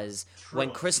because when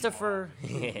Trilogy Christopher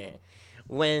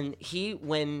when Whoa,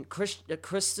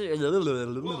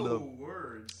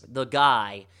 words. the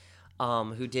guy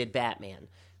who did Batman,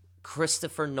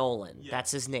 Christopher Nolan, Yeah.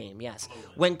 that's his name, yes. Nolan.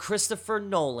 When Christopher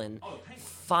Nolan Oh, the Penguin.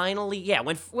 finally,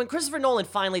 when Christopher Nolan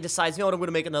finally decides, you know what, I'm going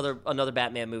to make another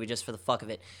Batman movie just for the fuck of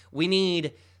it. We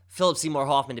need Philip Seymour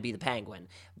Hoffman to be the Penguin.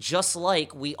 Just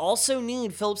like we also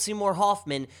need Philip Seymour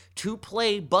Hoffman to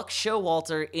play Buck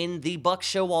Showalter in the Buck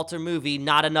Showalter movie,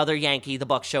 Not Another Yankee, the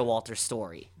Buck Showalter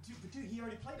story. Dude, he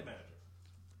already played the manager.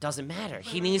 Doesn't matter.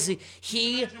 He needs to.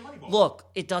 He's the manager of Moneyball. Look.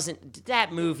 It doesn't.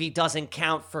 That movie doesn't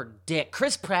count for dick.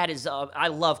 Chris Pratt is. I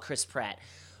love Chris Pratt,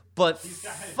 but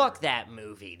fuck that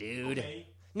movie, dude. Okay.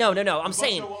 No. I'm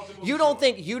saying Showalter movie, you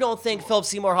don't sure. think Philip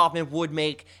Seymour Hoffman would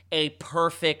make a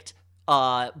perfect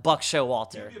Buck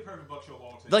Showalter. He'd be a perfect Buck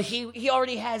Showalter. Like he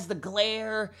already has the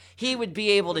glare. He would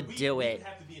be able to do We it. would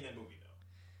have to be in that movie,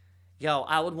 though. Yo,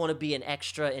 I would want to be an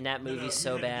extra in that movie No,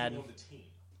 so you'd have bad. to be on the team.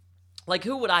 Like,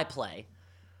 who would I play?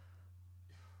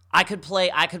 I could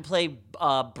play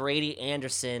Brady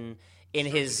Anderson in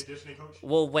his Conditioning coach?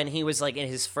 well when he was like in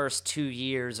his first 2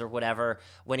 years or whatever,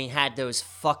 when he had those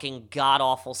fucking god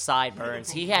awful sideburns.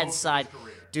 He had Most of side his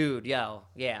career. dude, yo,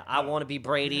 yeah. I want to be You'd have to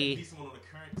Brady. be someone on the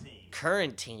current team.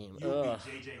 Current team. You would Ugh.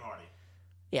 be J.J. Hardy.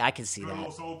 Yeah, I could see Good that.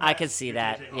 old soul I back. could see You're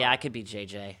that. JJ Yeah, I Hardy. could be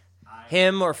JJ.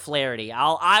 Him or Flaherty.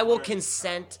 I will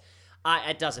consent.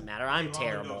 It doesn't matter. I'm Ron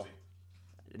terrible.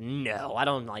 Mendoza. No, I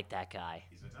don't like that guy.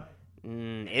 He's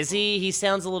Italian. Is he? He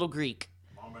sounds a little Greek.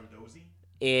 Ron Mendoza.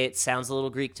 It sounds a little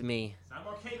Greek to me. Sound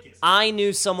Marcakis. I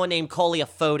knew someone named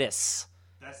Coleophotis.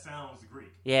 That sounds Greek.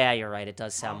 Yeah, you're right. It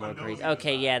does sound more Mendoza Greek. is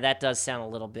Okay, fine. yeah, that does sound a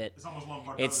little bit. It's almost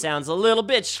like It sounds a little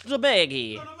bit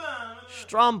Strabegi.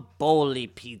 Stromboli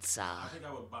pizza. I think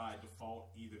I would by default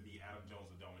either be Adam Jones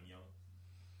or Delman Young.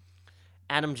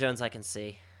 Adam Jones, I can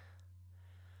see.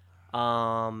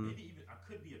 Maybe even I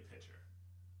could be a pitcher.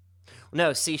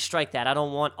 No, see, strike that. I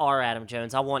don't want our Adam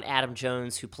Jones. I want Adam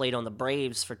Jones who played on the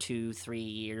Braves for 2-3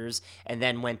 years and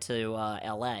then went to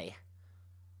L.A.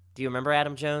 Do you remember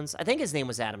Adam Jones? I think his name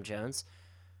was Adam Jones.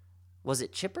 Was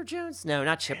it Chipper Jones? No,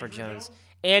 not Chipper Andrew Jones. Jones?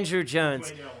 Andrew Jones.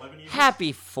 Played there 11 years.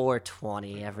 Happy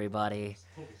 420, everybody.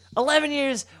 11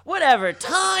 years, whatever.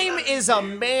 Time is a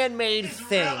man-made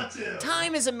thing. relative.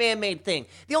 Time is a man-made thing.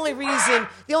 The only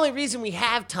reason we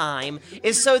have time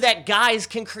is so that guys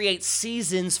can create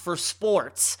seasons for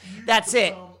sports. That's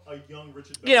it. Become a young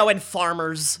Richard Belzer. You know, and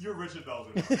farmers. You're Richard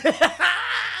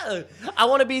Belzer. I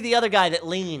want to be the other guy that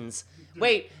leans.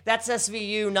 Wait, that's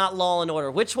SVU, not Law and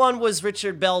Order. Which one was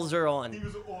Richard Belzer He on?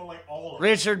 was on like all of them.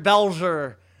 Richard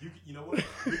Belzer. You know what?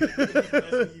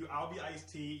 I'll be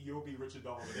Ice-T. You'll be Richard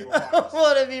Belzer. They were I partners.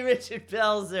 want to be Richard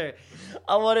Belzer.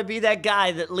 I want to be that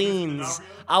guy that leans.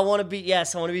 D'Onofrio? I want to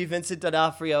be Vincent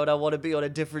D'Onofrio, and I want to be on a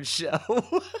different show. I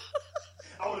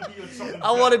want to be on something.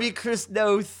 I want to better. be Chris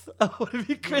Noth. I want to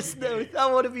be Chris big. Noth. I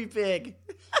want to be big.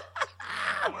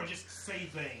 I want to just say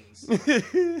things. I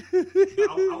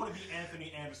want to be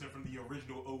Anthony Anderson from the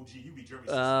original OG. You be Jeremy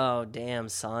Sister. Oh, damn,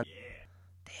 son. Yeah,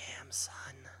 Damn, son.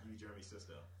 you be Jeremy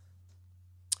Sister.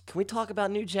 Can we talk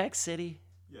about New Jack City?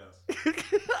 Yes.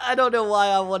 I don't know why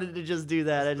I wanted to just do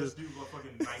that. Let's do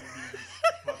fucking 90s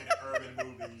fucking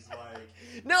urban movies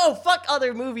like. No, fuck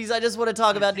other movies. I just want to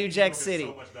talk about New King of Jack New York is City.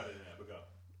 So much better than that, but go.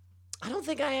 I don't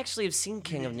think I actually have seen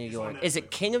King of New It's on York. Is it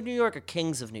Netflix. King of New York or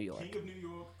Kings of New York? King of New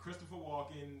York, Christopher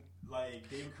Walken, like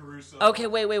David Caruso. Okay,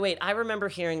 wait. I remember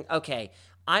hearing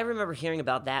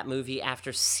about that movie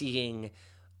after seeing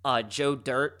Joe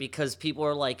Dirt, because people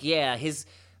were like, yeah, his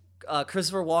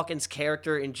Christopher Walken's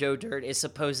character in Joe Dirt is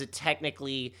supposed to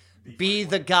technically be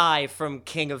the guy from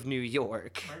King of New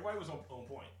York. Frank White was on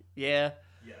point. Yeah.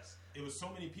 Yes. It was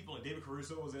so many people, and David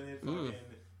Caruso was in it. Fucking,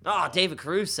 Oh, David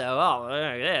Caruso. Oh,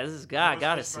 yeah, this is guy. I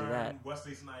gotta see that.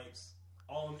 Wesley Snipes,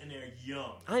 all in there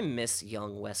young. I miss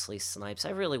young Wesley Snipes. I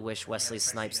really wish Wesley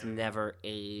Snipes never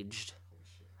aged.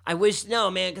 I wish, no,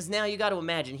 man, because now you got to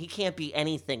imagine he can't be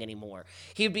anything anymore.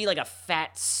 He would be like a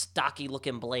fat,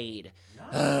 stocky-looking Blade.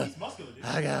 Nah, he's muscular, dude.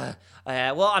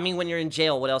 Well, I mean, when you're in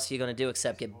jail, what else are you going to do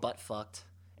except get butt fucked?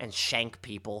 and shank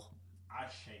people. I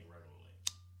shank regularly.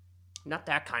 Not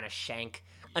that kind of shank.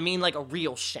 I mean like a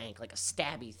real shank, like a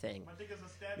stabby thing. My dick is a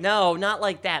stabby. No, not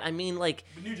like that. I mean like...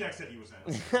 But New Jack City was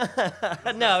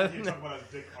No.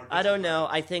 that. I don't know.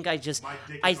 I think I just... My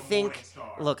dick is I a think... morning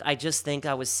star. Look, I just think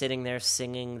I was sitting there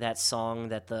singing that song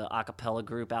that the a cappella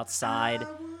group outside...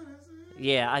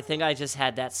 Yeah, I think I just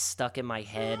had that stuck in my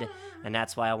head, and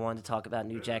that's why I wanted to talk about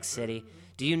New Jack City.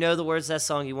 Do you know the words of that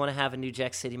song? You want to have a New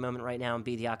Jack City moment right now and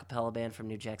be the a cappella band from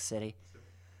New Jack City?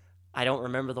 I don't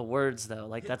remember the words, though.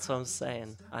 Like, that's what I'm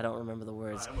saying. I don't remember the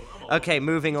words. Okay,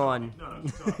 moving on.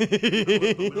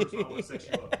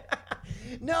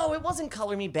 No, it wasn't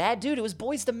Color Me Bad, dude. It was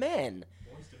Boys to Men.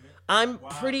 I'm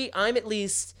at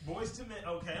least... Boys to Men,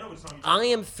 okay, I know what song you're talking I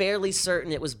am fairly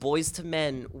certain it was Boys to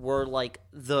Men were, like,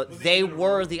 they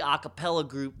were the a cappella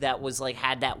group that was, like,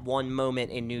 had that one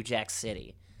moment in New Jack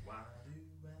City.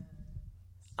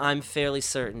 I'm fairly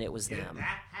certain it was them.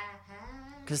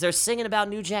 Because they're singing about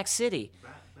New Jack City.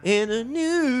 In a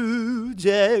New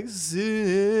Jack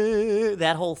City.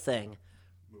 That whole thing.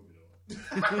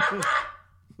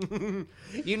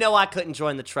 You know I couldn't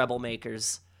join the Treble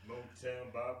Makers.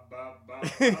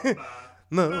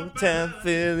 Motown,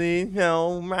 Philly,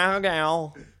 no, my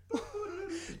gal.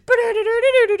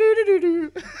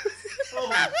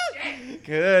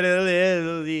 Good a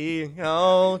little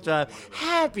old drive.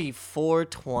 Happy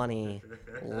 420,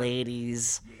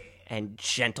 ladies and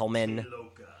gentlemen.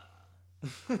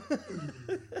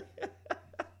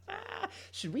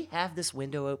 Should we have this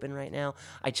window open right now?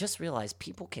 I just realized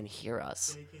people can hear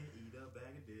us.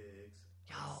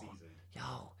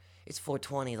 Yo, it's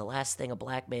 420. The last thing a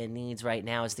black man needs right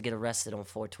now is to get arrested on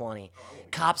 420.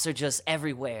 Cops are just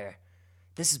everywhere.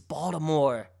 This is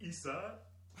Baltimore. East Side?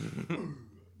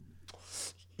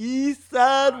 East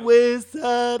side, west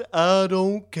side, I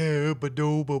don't care, but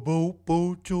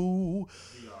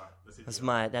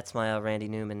That's my Randy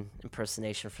Newman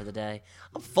impersonation for the day.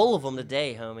 I'm full of them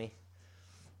today, homie.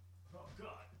 Oh,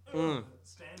 God.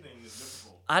 Standing is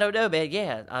difficult. I don't know, man.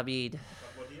 Yeah, I mean...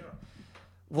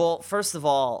 Well, first of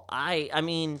all, I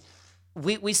mean,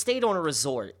 we stayed on a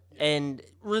resort, and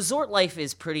resort life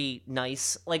is pretty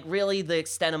nice. Like, really, the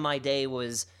extent of my day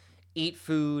was eat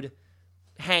food,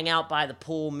 hang out by the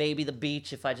pool, maybe the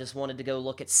beach if I just wanted to go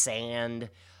look at sand,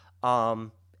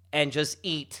 and just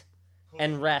eat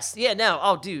and rest. Yeah, no,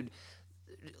 oh, dude.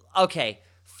 Okay,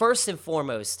 first and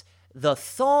foremost, the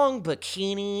thong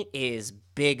bikini is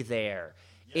big there.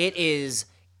 It is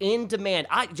in demand.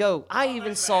 I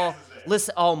even saw...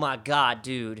 Listen, oh my God,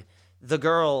 dude. The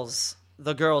girls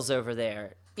over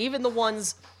there. Even the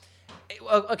ones...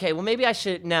 Okay, well, maybe I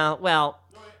should... Now, well...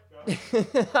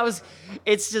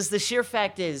 It's just the sheer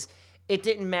fact is, it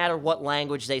didn't matter what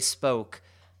language they spoke.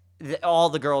 All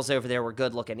the girls over there were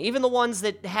good looking. Even the ones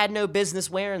that had no business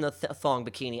wearing the thong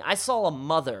bikini. I saw a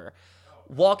mother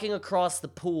walking across the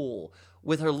pool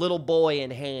with her little boy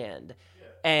in hand.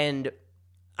 And,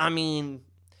 I mean...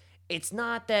 It's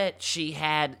not that she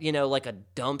had, like a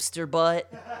dumpster butt,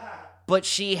 but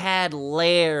she had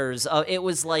layers of, it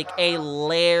was like a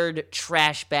layered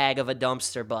trash bag of a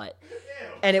dumpster butt.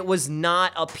 And it was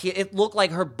not it looked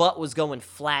like her butt was going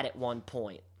flat at one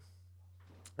point.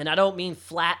 And I don't mean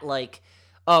flat like,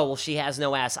 oh, well, she has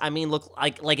no ass. I mean, look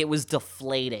like it was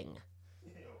deflating.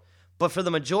 But for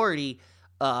the majority,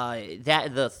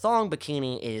 the thong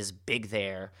bikini is big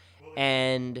there.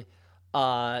 And...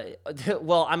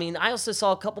 well, I mean, I also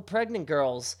saw a couple pregnant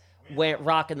girls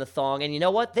rocking the thong, and you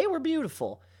know what? They were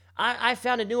beautiful. I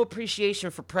found a new appreciation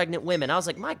for pregnant women. I was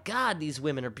like, my God, these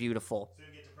women are beautiful.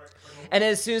 And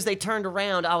as soon as they turned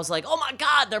around, I was like, oh my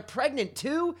God, they're pregnant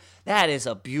too? That is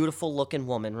a beautiful looking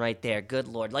woman right there. Good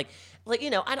Lord. Like,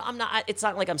 I'm not, it's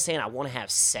not like I'm saying I want to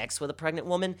have sex with a pregnant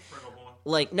woman.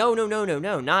 Like, no.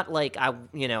 Not like I'm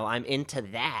into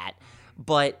that.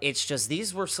 But it's just,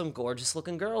 these were some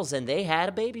gorgeous-looking girls, and they had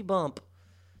a baby bump.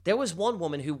 There was one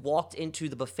woman who walked into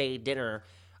the buffet dinner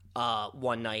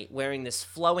one night wearing this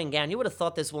flowing gown. You would have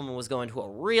thought this woman was going to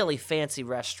a really fancy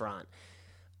restaurant.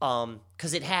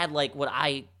 Because it had, like, what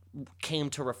I came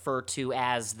to refer to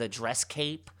as the dress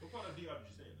cape. What part of DR did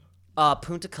you say?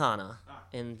 Punta Cana,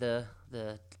 in the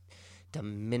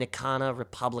Dominicana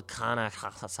Republicana.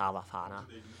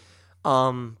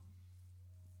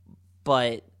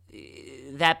 But...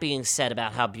 That being said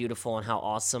about how beautiful and how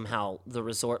awesome how the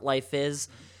resort life is,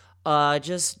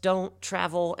 just don't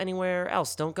travel anywhere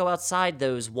else. Don't go outside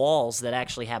those walls that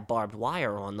actually have barbed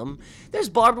wire on them. There's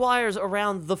barbed wires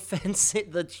around the fence,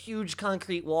 the huge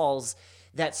concrete walls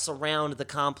that surround the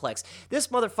complex. This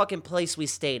motherfucking place we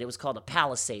stayed, it was called the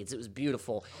Palisades. It was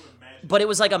beautiful. But it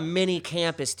was like a mini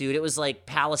campus, dude. It was like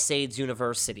Palisades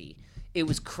University. It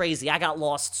was crazy. I got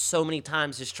lost so many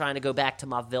times just trying to go back to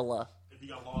my villa. If you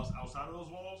got lost outside of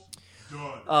those walls,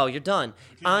 done. Oh, you're done.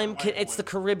 It's the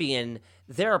Caribbean.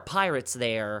 There are pirates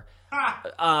there.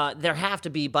 There have to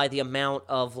be by the amount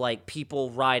of like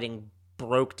people riding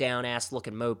broke down ass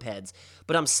looking mopeds.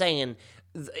 But I'm saying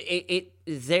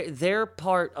they're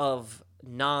part of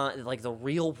not like the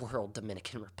real world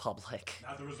Dominican Republic.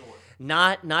 Not the resort.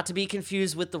 Not to be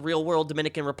confused with the real world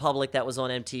Dominican Republic that was on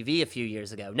MTV a few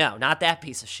years ago. No, not that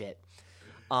piece of shit.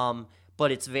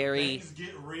 But it's very. Things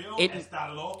get real. It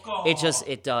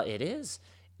is.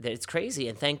 It's crazy,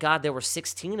 and thank God there were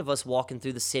 16 of us walking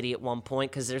through the city at one point,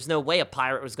 because there's no way a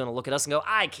pirate was going to look at us and go,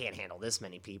 I can't handle this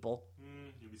many people.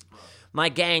 You'd be surprised. My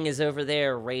gang is over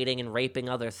there raiding and raping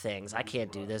other things. I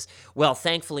can't do this. Well,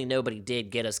 thankfully nobody did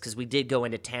get us, because we did go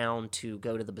into town to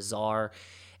go to the bazaar,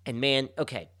 and man,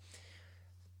 okay.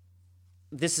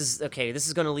 This is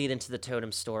going to lead into the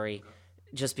totem story,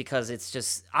 just because it's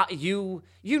just, you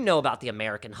know about the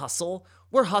American hustle.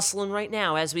 We're hustling right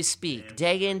now as we speak,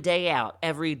 day in, day out.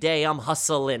 Every day I'm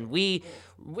hustling.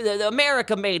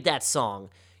 America made that song.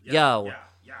 Yeah.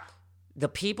 The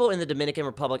people in the Dominican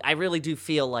Republic, I really do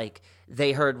feel like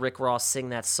they heard Rick Ross sing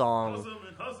that song.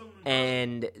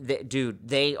 And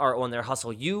they are on their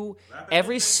hustle.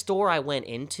 Every store I went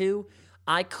into,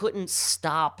 I couldn't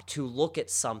stop to look at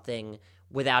something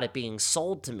without it being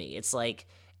sold to me. It's like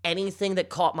anything that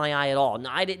caught my eye at all. And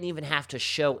I didn't even have to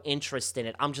show interest in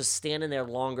it. I'm just standing there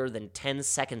longer than 10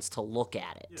 seconds to look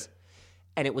at it. Yeah.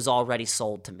 And it was already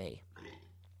sold to me. Wow.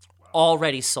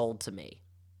 Already sold to me.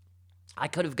 I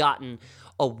could have gotten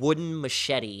a wooden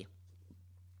machete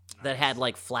that had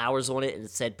like flowers on it and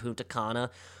it said Punta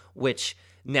Cana, which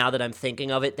now that I'm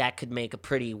thinking of it, that could make a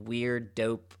pretty weird,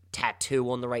 dope tattoo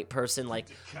on the right person, like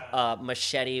a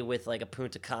machete with like a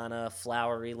Punta Cana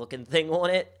flowery looking thing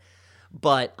on it.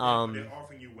 But they're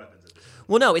offering you weapons at this point.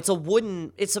 Well, no,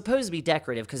 it's supposed to be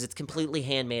decorative because it's completely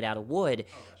handmade out of wood.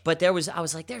 Oh, but I was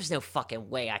like, there's no fucking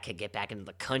way I could get back into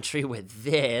the country with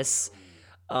this.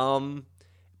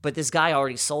 But this guy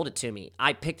already sold it to me.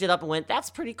 I picked it up and went, that's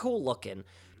pretty cool looking.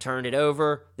 Turned it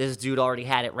over. This dude already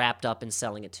had it wrapped up and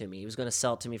selling it to me. He was going to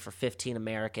sell it to me for $15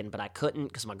 American, but I couldn't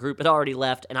because my group had already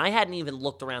left, and I hadn't even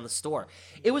looked around the store.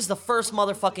 It was the first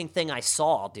motherfucking thing I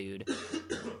saw, dude.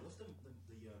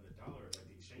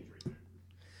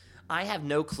 I have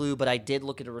no clue, but I did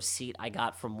look at a receipt I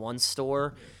got from one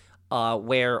store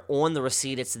where on the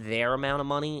receipt it's their amount of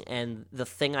money, and the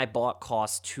thing I bought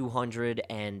cost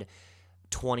 $220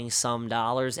 some,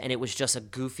 and it was just a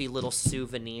goofy little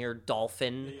souvenir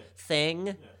dolphin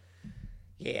thing.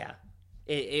 Yeah.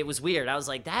 It was weird. I was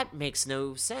like, that makes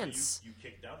no sense. You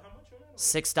kicked out how much on that?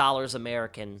 $6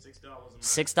 American.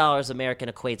 $6 American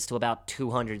equates to about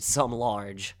 200 some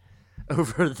large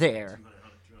over there.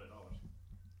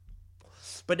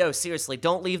 But no, seriously,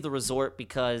 don't leave the resort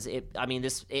because it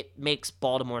makes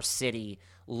Baltimore City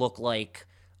look like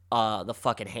the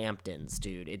fucking Hamptons,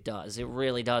 dude. It does. It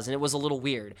really does. And it was a little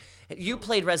weird. You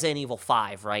played Resident Evil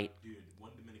 5, right? Dude, $1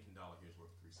 Dominican here is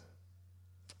worth 3 cents.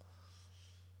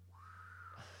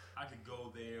 I could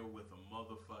go there with a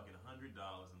motherfucking $100 and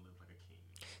live like a king.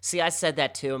 See, I said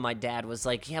that too, and my dad was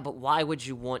like, yeah, but why would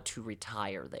you want to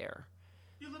retire there?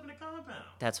 You live in a compound.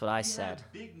 That's what I said.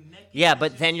 Yeah,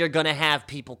 but then you're going to have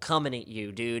people coming at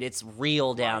you, dude. It's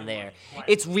real down there.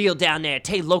 It's real down there.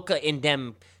 Te loca in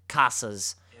them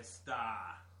casas.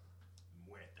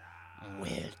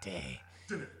 Muerte.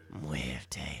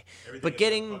 But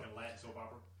getting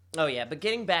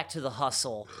back to the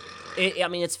hustle,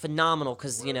 it's phenomenal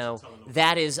because,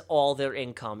 that is all their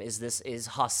income is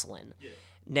hustling. Yeah.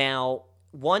 Now,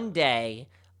 one day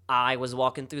I was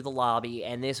walking through the lobby,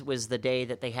 and this was the day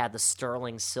that they had the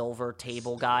sterling silver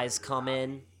table guys come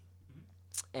in,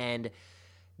 and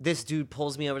this dude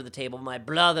pulls me over to the table. My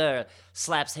brother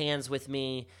slaps hands with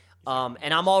me.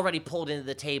 And I'm already pulled into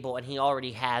the table, and he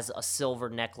already has a silver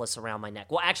necklace around my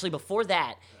neck. Well, actually, before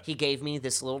that, he gave me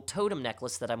this little totem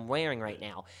necklace that I'm wearing right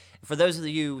now. For those of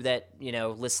you that,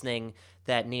 listening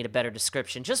that need a better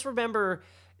description, just remember,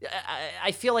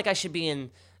 I feel like I should be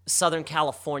in Southern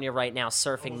California right now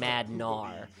surfing Mad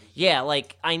Nar. Yeah,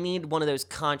 like, I need one of those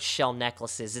conch shell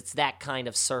necklaces. It's that kind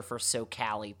of surfer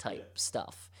SoCali type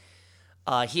stuff.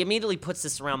 He immediately puts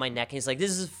this around my neck, and he's like,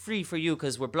 this is free for you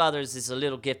because we're brothers. This is a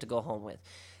little gift to go home with.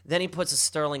 Then he puts a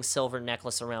sterling silver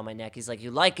necklace around my neck. He's like,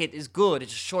 you like it? It's good.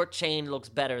 It's a short chain. It looks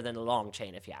better than a long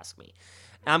chain, if you ask me.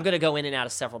 And I'm going to go in and out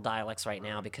of several dialects right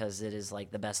now because it is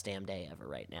like the best damn day ever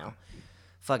right now.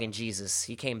 Fucking Jesus.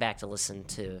 He came back to listen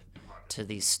to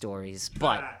these stories.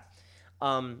 But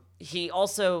He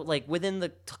also, like, within the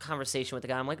conversation with the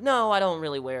guy, I'm like, no, I don't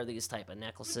really wear these type of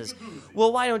necklaces.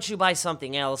 Well, why don't you buy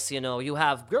something else? You know, you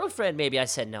have girlfriend, maybe. I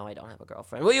said, no, I don't have a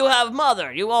girlfriend. Well, you have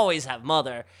mother. You always have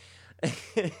mother.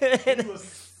 He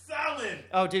was selling.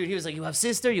 Oh, dude, he was like, you have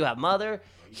sister, you have mother.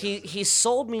 He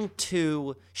sold me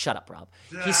two. Shut up, Rob.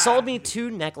 He sold me two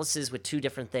necklaces with two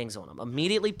different things on them.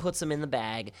 Immediately puts them in the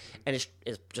bag and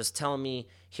is just telling me,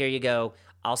 here you go.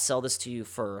 I'll sell this to you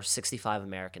for $65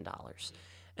 American.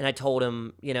 And I told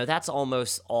him, you know, that's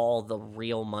almost all the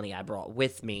real money I brought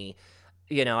with me.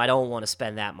 You know, I don't want to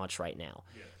spend that much right now.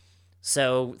 Yeah.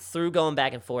 So through going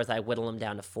back and forth, I whittle him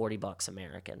down to $40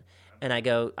 American. And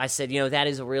I said, you know, that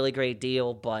is a really great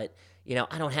deal, but, you know,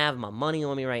 I don't have my money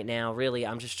on me right now. Really,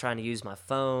 I'm just trying to use my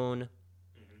phone.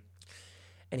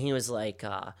 And he was like,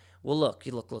 well, look,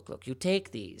 you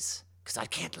take these. Because I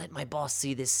can't let my boss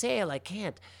see this sale. I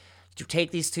can't. You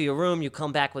take these to your room, you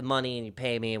come back with money, and you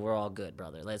pay me, and we're all good,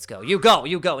 brother. Let's go. You go.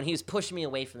 And he was pushing me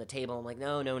away from the table. I'm like,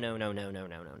 no.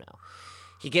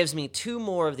 He gives me two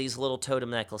more of these little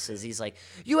totem necklaces. He's like,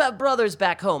 you have brothers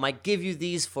back home. I give you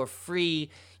these for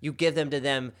free. You give them to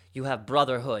them. You have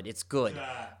brotherhood. It's good.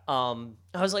 I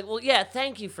was like, well, yeah,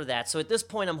 thank you for that. So at this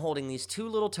point, I'm holding these two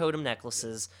little totem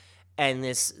necklaces and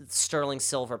this sterling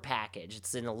silver package.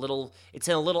 It's in a little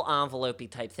envelope-y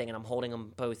type thing, and I'm holding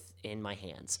them both in my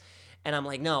hands. And I'm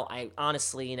like, no, I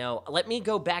honestly, you know, let me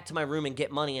go back to my room and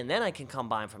get money, and then I can come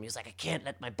buy them from you. He's like, I can't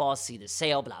let my boss see the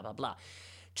sale, blah, blah, blah.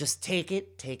 Just take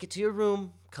it to your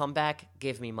room, come back,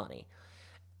 give me money.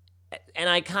 And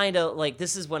I kind of, like,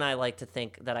 this is when I like to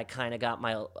think that I kind of got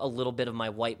a little bit of my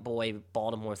white boy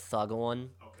Baltimore thug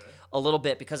on. Okay. A little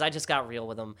bit, because I just got real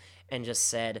with him and just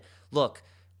said, look,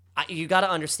 you got to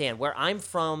understand, where I'm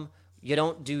from, you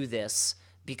don't do this,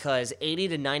 because 80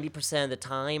 to 90% of the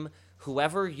time,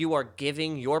 whoever you are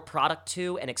giving your product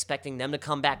to and expecting them to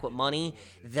come back with money,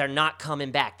 they're not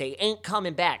coming back. They ain't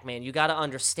coming back, man. You got to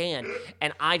understand.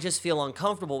 And I just feel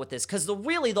uncomfortable with this, because the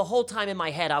whole time in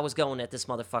my head, I was going at this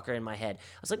motherfucker in my head.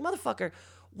 I was like, motherfucker,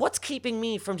 what's keeping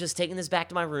me from just taking this back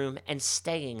to my room and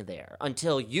staying there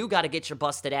until you got to get your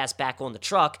busted ass back on the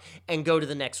truck and go to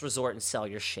the next resort and sell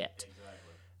your shit?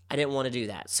 I didn't want to do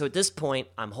that. So at this point,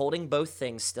 I'm holding both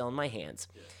things still in my hands.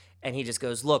 Yeah. And he just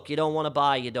goes, look, you don't want to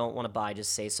buy,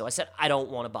 just say so. I said, I don't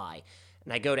want to buy.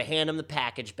 And I go to hand him the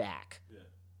package back,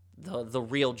 the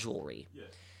real jewelry. Yeah.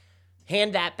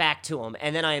 Hand that back to him.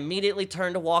 And then I immediately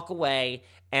turn to walk away,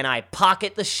 and I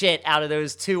pocket the shit out of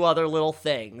those two other little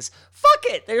things. Fuck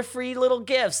it. They're free little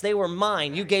gifts. They were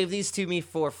mine. You gave these to me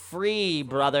for free,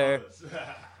 brother.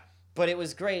 But it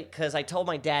was great, because I told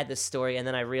my dad this story, and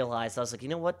then I realized, I was like, you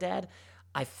know what, Dad?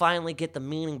 I finally get the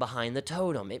meaning behind the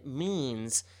totem. It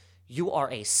means you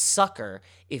are a sucker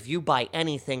if you buy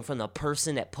anything from the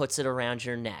person that puts it around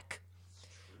your neck.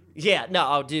 Yeah, no,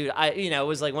 oh, dude, it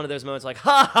was like one of those moments like,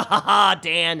 ha, ha, ha, ha,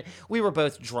 Dan. We were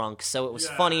both drunk, so it was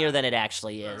funnier than it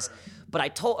actually is. But I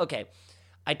told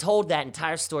that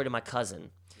entire story to my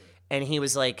cousin, and he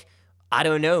was like, I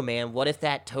don't know, man. What if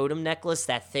that totem necklace,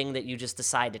 that thing that you just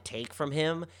decide to take from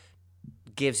him,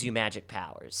 gives you magic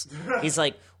powers? He's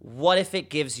like, what if it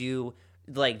gives you,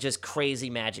 like, just crazy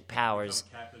magic powers?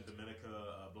 Captain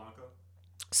Dominica Blanco?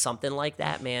 Something like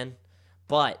that, man.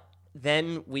 But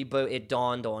then it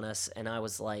dawned on us, and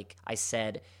I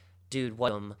said, dude,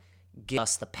 what if gives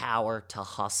us the power to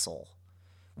hustle?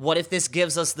 What if this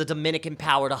gives us the Dominican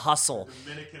power to hustle?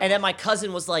 And then my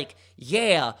cousin was like,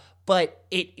 yeah, but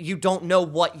you don't know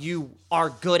what you are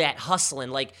good at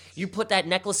hustling. Like, you put that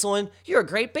necklace on, you're a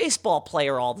great baseball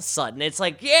player all of a sudden. It's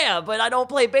like, yeah, but I don't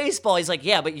play baseball. He's like,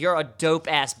 yeah, but you're a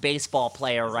dope-ass baseball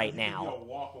player right now. You're a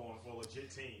walk-on for a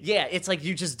legit team. Yeah, it's like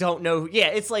you just don't know. Yeah,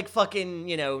 it's like fucking,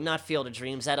 not Field of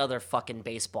Dreams, that other fucking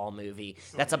baseball movie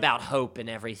that's about hope and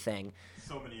everything.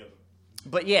 So many of them.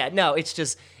 But yeah, no, it's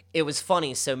just, it was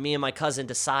funny. So me and my cousin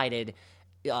decided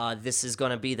this is going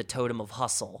to be the totem of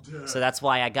hustle. So that's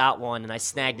why I got one, and I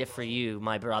snagged it for you,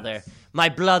 my brother. Yes. My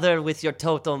brother with your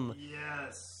totem.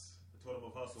 Yes. The totem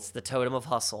of hustle. It's the totem of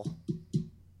hustle.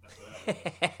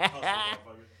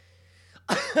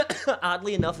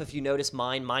 Oddly enough, if you notice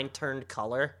mine turned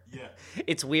color. Yeah.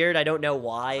 It's weird. I don't know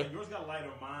why. Like yours got lighter.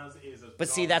 Mine's is a But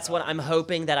see, that's what I'm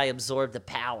hoping, that I absorbed the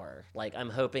power. Like, I'm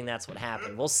hoping that's what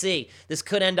happened. We'll see. This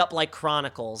could end up like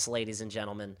Chronicles, ladies and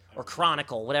gentlemen. Or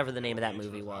Chronicle, whatever the name of that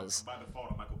movie was. By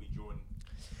default, Michael B. Jordan.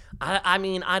 I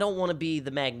mean, I don't want to be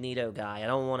the Magneto guy. I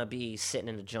don't want to be sitting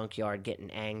in a junkyard getting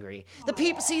angry. The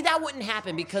people, see, that wouldn't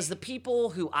happen, because the people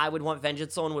who I would want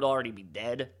vengeance on would already be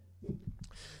dead.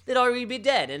 They'd already be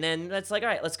dead, and then that's like, all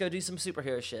right, let's go do some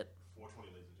superhero shit. 420,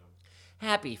 ladies and gentlemen.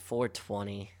 Happy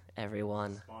 420,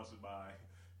 everyone. Sponsored by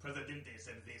Presidente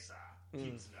cerveza.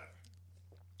 Keeps nothing.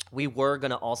 We were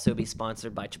going to also be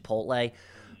sponsored by Chipotle,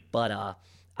 but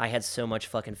I had so much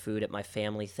fucking food at my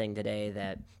family thing today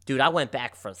that, dude, I went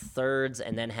back for thirds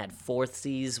and then had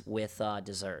fourthsies with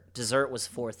dessert. Dessert was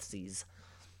fourthsies,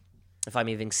 if I'm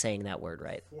even saying that word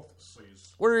right.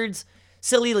 Fourthsies. Words.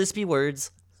 Silly, lispy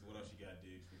words. So what else you got,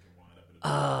 dude? We can wind up in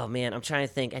Oh, man, I'm trying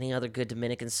to think. Any other good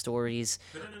Dominican stories?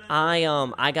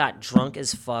 I got drunk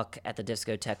as fuck at the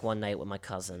discotheque one night with my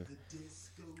cousin.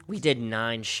 We did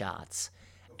 9 shots,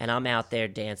 and I'm out there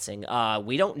dancing.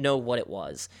 We don't know what it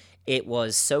was. It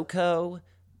was SoCo,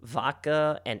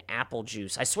 vodka, and apple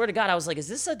juice. I swear to God, I was like, is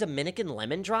this a Dominican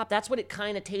lemon drop? That's what it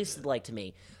kind of tasted like to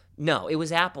me. No, it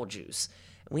was apple juice.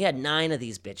 We had 9 of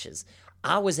these bitches.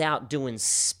 I was out doing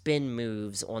spin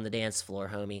moves on the dance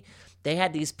floor, homie. They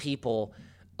had these people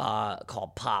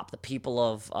called Pop, the people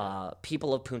of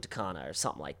Punta Cana or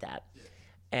something like that.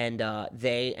 And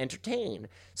they entertain.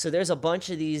 So there's a bunch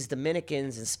of these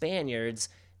Dominicans and Spaniards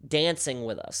dancing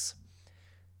with us.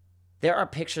 There are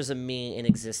pictures of me in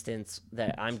existence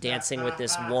that I'm dancing with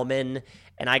this woman,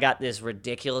 and I got this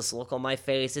ridiculous look on my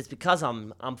face. It's because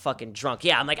I'm fucking drunk.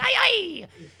 Yeah, I'm like, ay,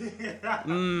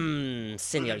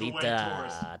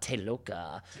 señorita, te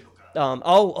loca.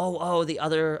 The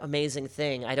other amazing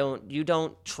thing. You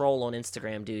don't troll on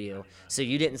Instagram, do you? So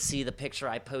you didn't see the picture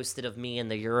I posted of me in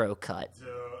the Euro cut.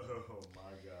 Oh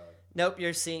my God. Nope,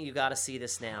 you gotta see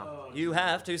this now. You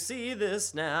have to see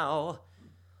this now.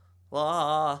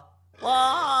 La.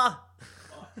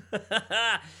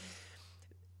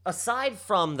 Aside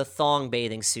from the thong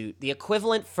bathing suit, the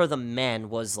equivalent for the men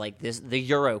was like the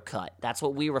Euro cut. That's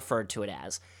what we referred to it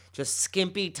as. Just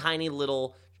skimpy, tiny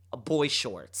little boy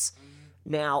shorts.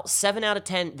 Now, 7 out of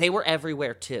 10, they were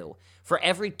everywhere too. For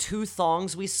every 2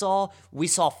 thongs we saw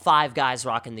 5 guys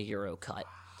rocking the Euro cut.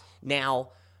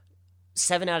 Now,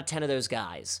 7 out of 10 of those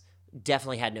guys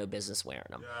definitely had no business wearing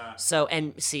them. Yeah. So,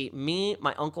 and see, me,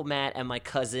 my Uncle Matt, and my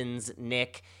cousins,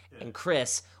 Nick and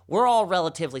Chris, we're all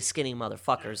relatively skinny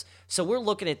motherfuckers. So we're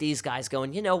looking at these guys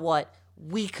going, you know what?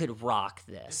 We could rock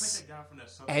this. It's like that guy from that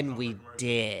Southern And Comfort we commercial.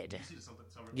 did. You see the Southern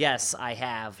Comfort Yes, commercial? I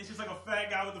have. It's just like a fat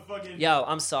guy with a fucking... Yo,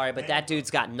 I'm sorry, but that dude's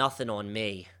got nothing on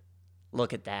me.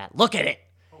 Look at that. Look at it.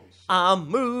 Holy shit. I'm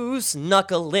moose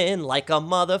knuckling like a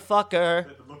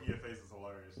motherfucker. The look of your face is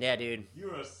hilarious. Yeah, dude.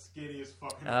 You're as skinny as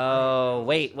fucking... Oh,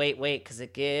 wait, because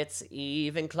it gets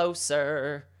even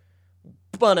closer.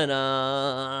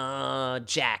 Banana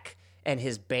Jack and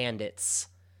his bandits.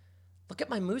 Look at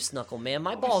my moose knuckle, man.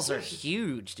 My balls are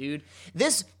huge, dude.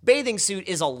 This bathing suit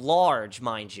is a large,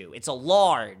 mind you. It's a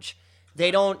large.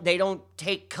 They don't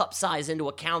take cup size into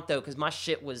account though, because my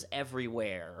shit was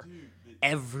everywhere. Dude,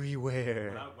 Everywhere.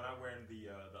 when I wear the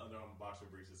Under Armour boxer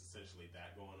briefs, it's essentially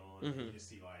that going on. Mm-hmm. And you just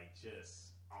see like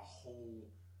just a whole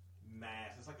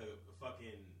mass. It's like a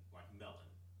fucking like melon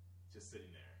just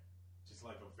sitting there, just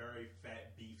like a very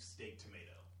fat beef steak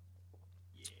tomato.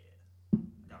 Yeah,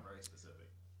 got very specific.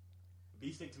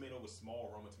 Beef steak tomato with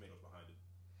small Roma tomatoes behind it.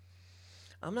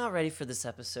 I'm not ready for this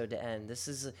episode to end. This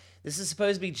is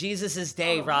supposed to be Jesus'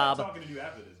 day, Oh, Rob. we're talking to you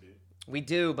after this, dude. We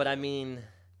do, but I mean,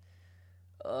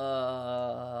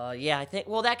 yeah, I think,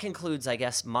 well, that concludes, I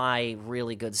guess, my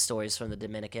really good stories from the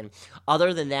Dominican.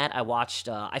 Other than that,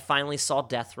 I finally saw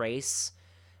Death Race.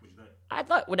 What'd you think? I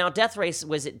thought, well, now, Death Race,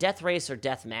 was it Death Race or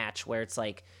Death Match, where it's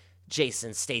like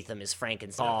Jason Statham is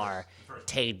Frankenstein,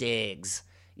 Tay Diggs.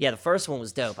 Yeah, the first one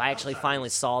was dope. I actually finally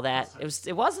saw that. It was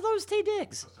those Tay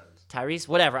Diggs. Tyrese?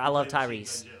 Whatever, I love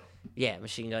Tyrese. Yeah,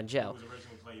 Machine Gun Joe. It was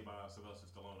originally played by Sylvester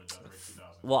Stallone in Death Race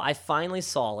 2000. Well, I finally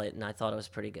saw it, and I thought it was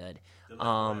pretty good. The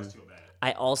last two are bad.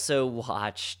 I also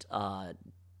watched Latin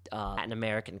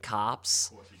American Cops.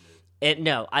 Of course you did.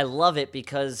 No, I love it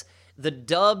because the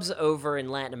dubs over in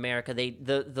Latin America,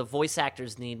 the voice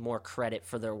actors need more credit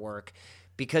for their work.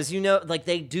 Because, like,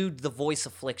 they do the voice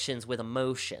afflictions with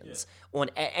emotions. Yeah. On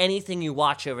anything you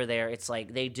watch over there, it's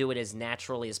like they do it as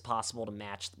naturally as possible to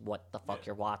match what the fuck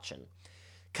you're watching.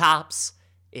 Cops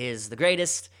is the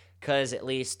greatest, because at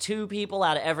least 2 people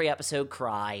out of every episode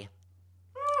cry.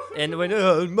 And when,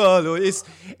 oh, malo, it's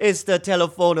the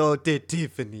telefono de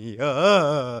Tiffany.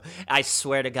 I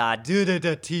swear to God,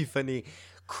 the Tiffany.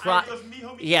 Cry.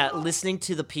 Yeah, listening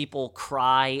to the people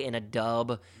cry in a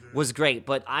dub was great,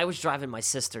 but I was driving my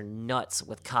sister nuts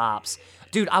with Cops.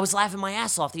 Dude, I was laughing my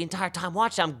ass off the entire time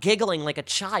watching. I'm giggling like a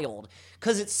child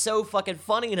because it's so fucking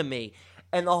funny to me.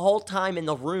 And the whole time in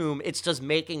the room, it's just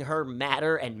making her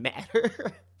madder and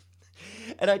madder.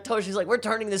 And I told her, she's like, we're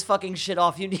turning this fucking shit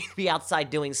off. You need to be outside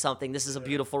doing something. This is a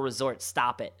beautiful resort.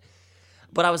 Stop it.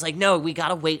 But I was like, no, we got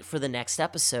to wait for the next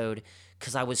episode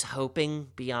because I was hoping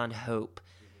beyond hope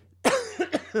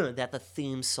that the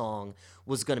theme song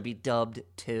was going to be dubbed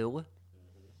too.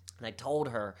 And I told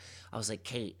her, I was like,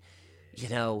 Kate, you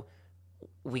know,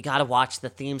 we got to watch the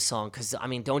theme song because, I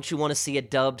mean, don't you want to see a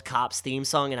dubbed Cops theme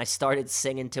song? And I started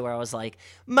singing to her. I was like,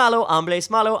 malo hombres,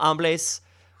 malo hombres,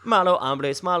 malo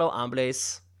hombres, malo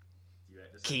hombres.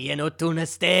 Que no tú no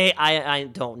esté. I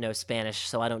don't know Spanish,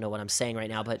 so I don't know what I'm saying right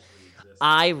now, but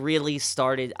I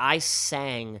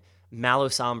sang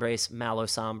Malos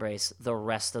Hombres the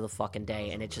rest of the fucking day,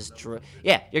 and it just drew.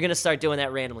 Yeah, you're gonna start doing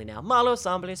that randomly now. Malos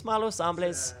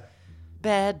Hombres,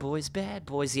 bad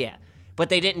boys, yeah. But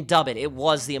they didn't dub it. It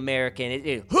was the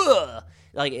American.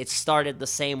 Like, it started the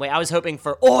same way. I was hoping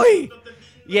for oi!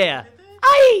 Yeah.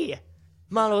 Ay!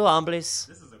 Malos Hombres.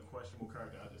 This is a questionable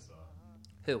character I just saw.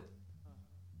 Who?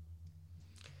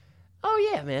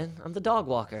 Oh, yeah, man. I'm the dog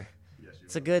walker. Yes,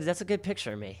 That's a good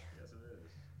picture of me. Yes, it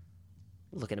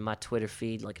is. Looking at my Twitter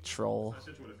feed like a troll. That's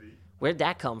your Twitter feed. Where'd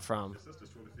that come from? Your sister's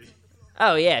Twitter feed.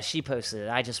 Oh, yeah, she posted it.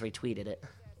 I just retweeted it.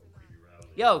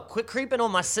 Yo, quit creeping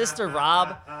on my sister,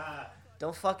 Rob.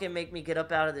 Don't fucking make me get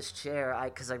up out of this chair,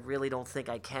 because I really don't think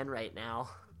I can right now.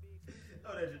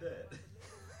 Oh, that's your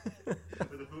dad.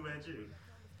 With the Fu Manchu.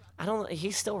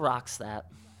 He still rocks that.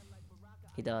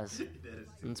 He does.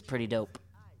 It's pretty dope.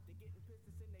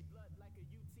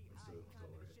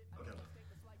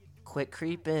 Quit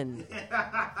creeping.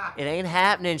 It ain't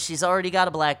happening. She's already got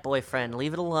a black boyfriend.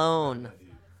 Leave it alone.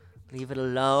 Leave it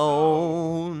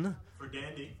alone. For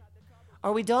Dandy.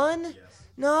 Are we done? Yes.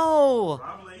 No.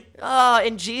 Probably.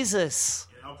 And Jesus.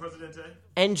 El Presidente.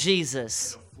 And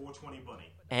Jesus. And a 420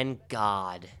 bunny. And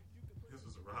God. This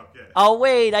was a Robcast. Oh,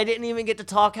 wait. I didn't even get to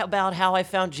talk about how I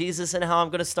found Jesus and how I'm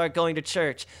going to start going to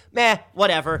church. Meh.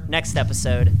 Whatever. Next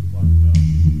episode.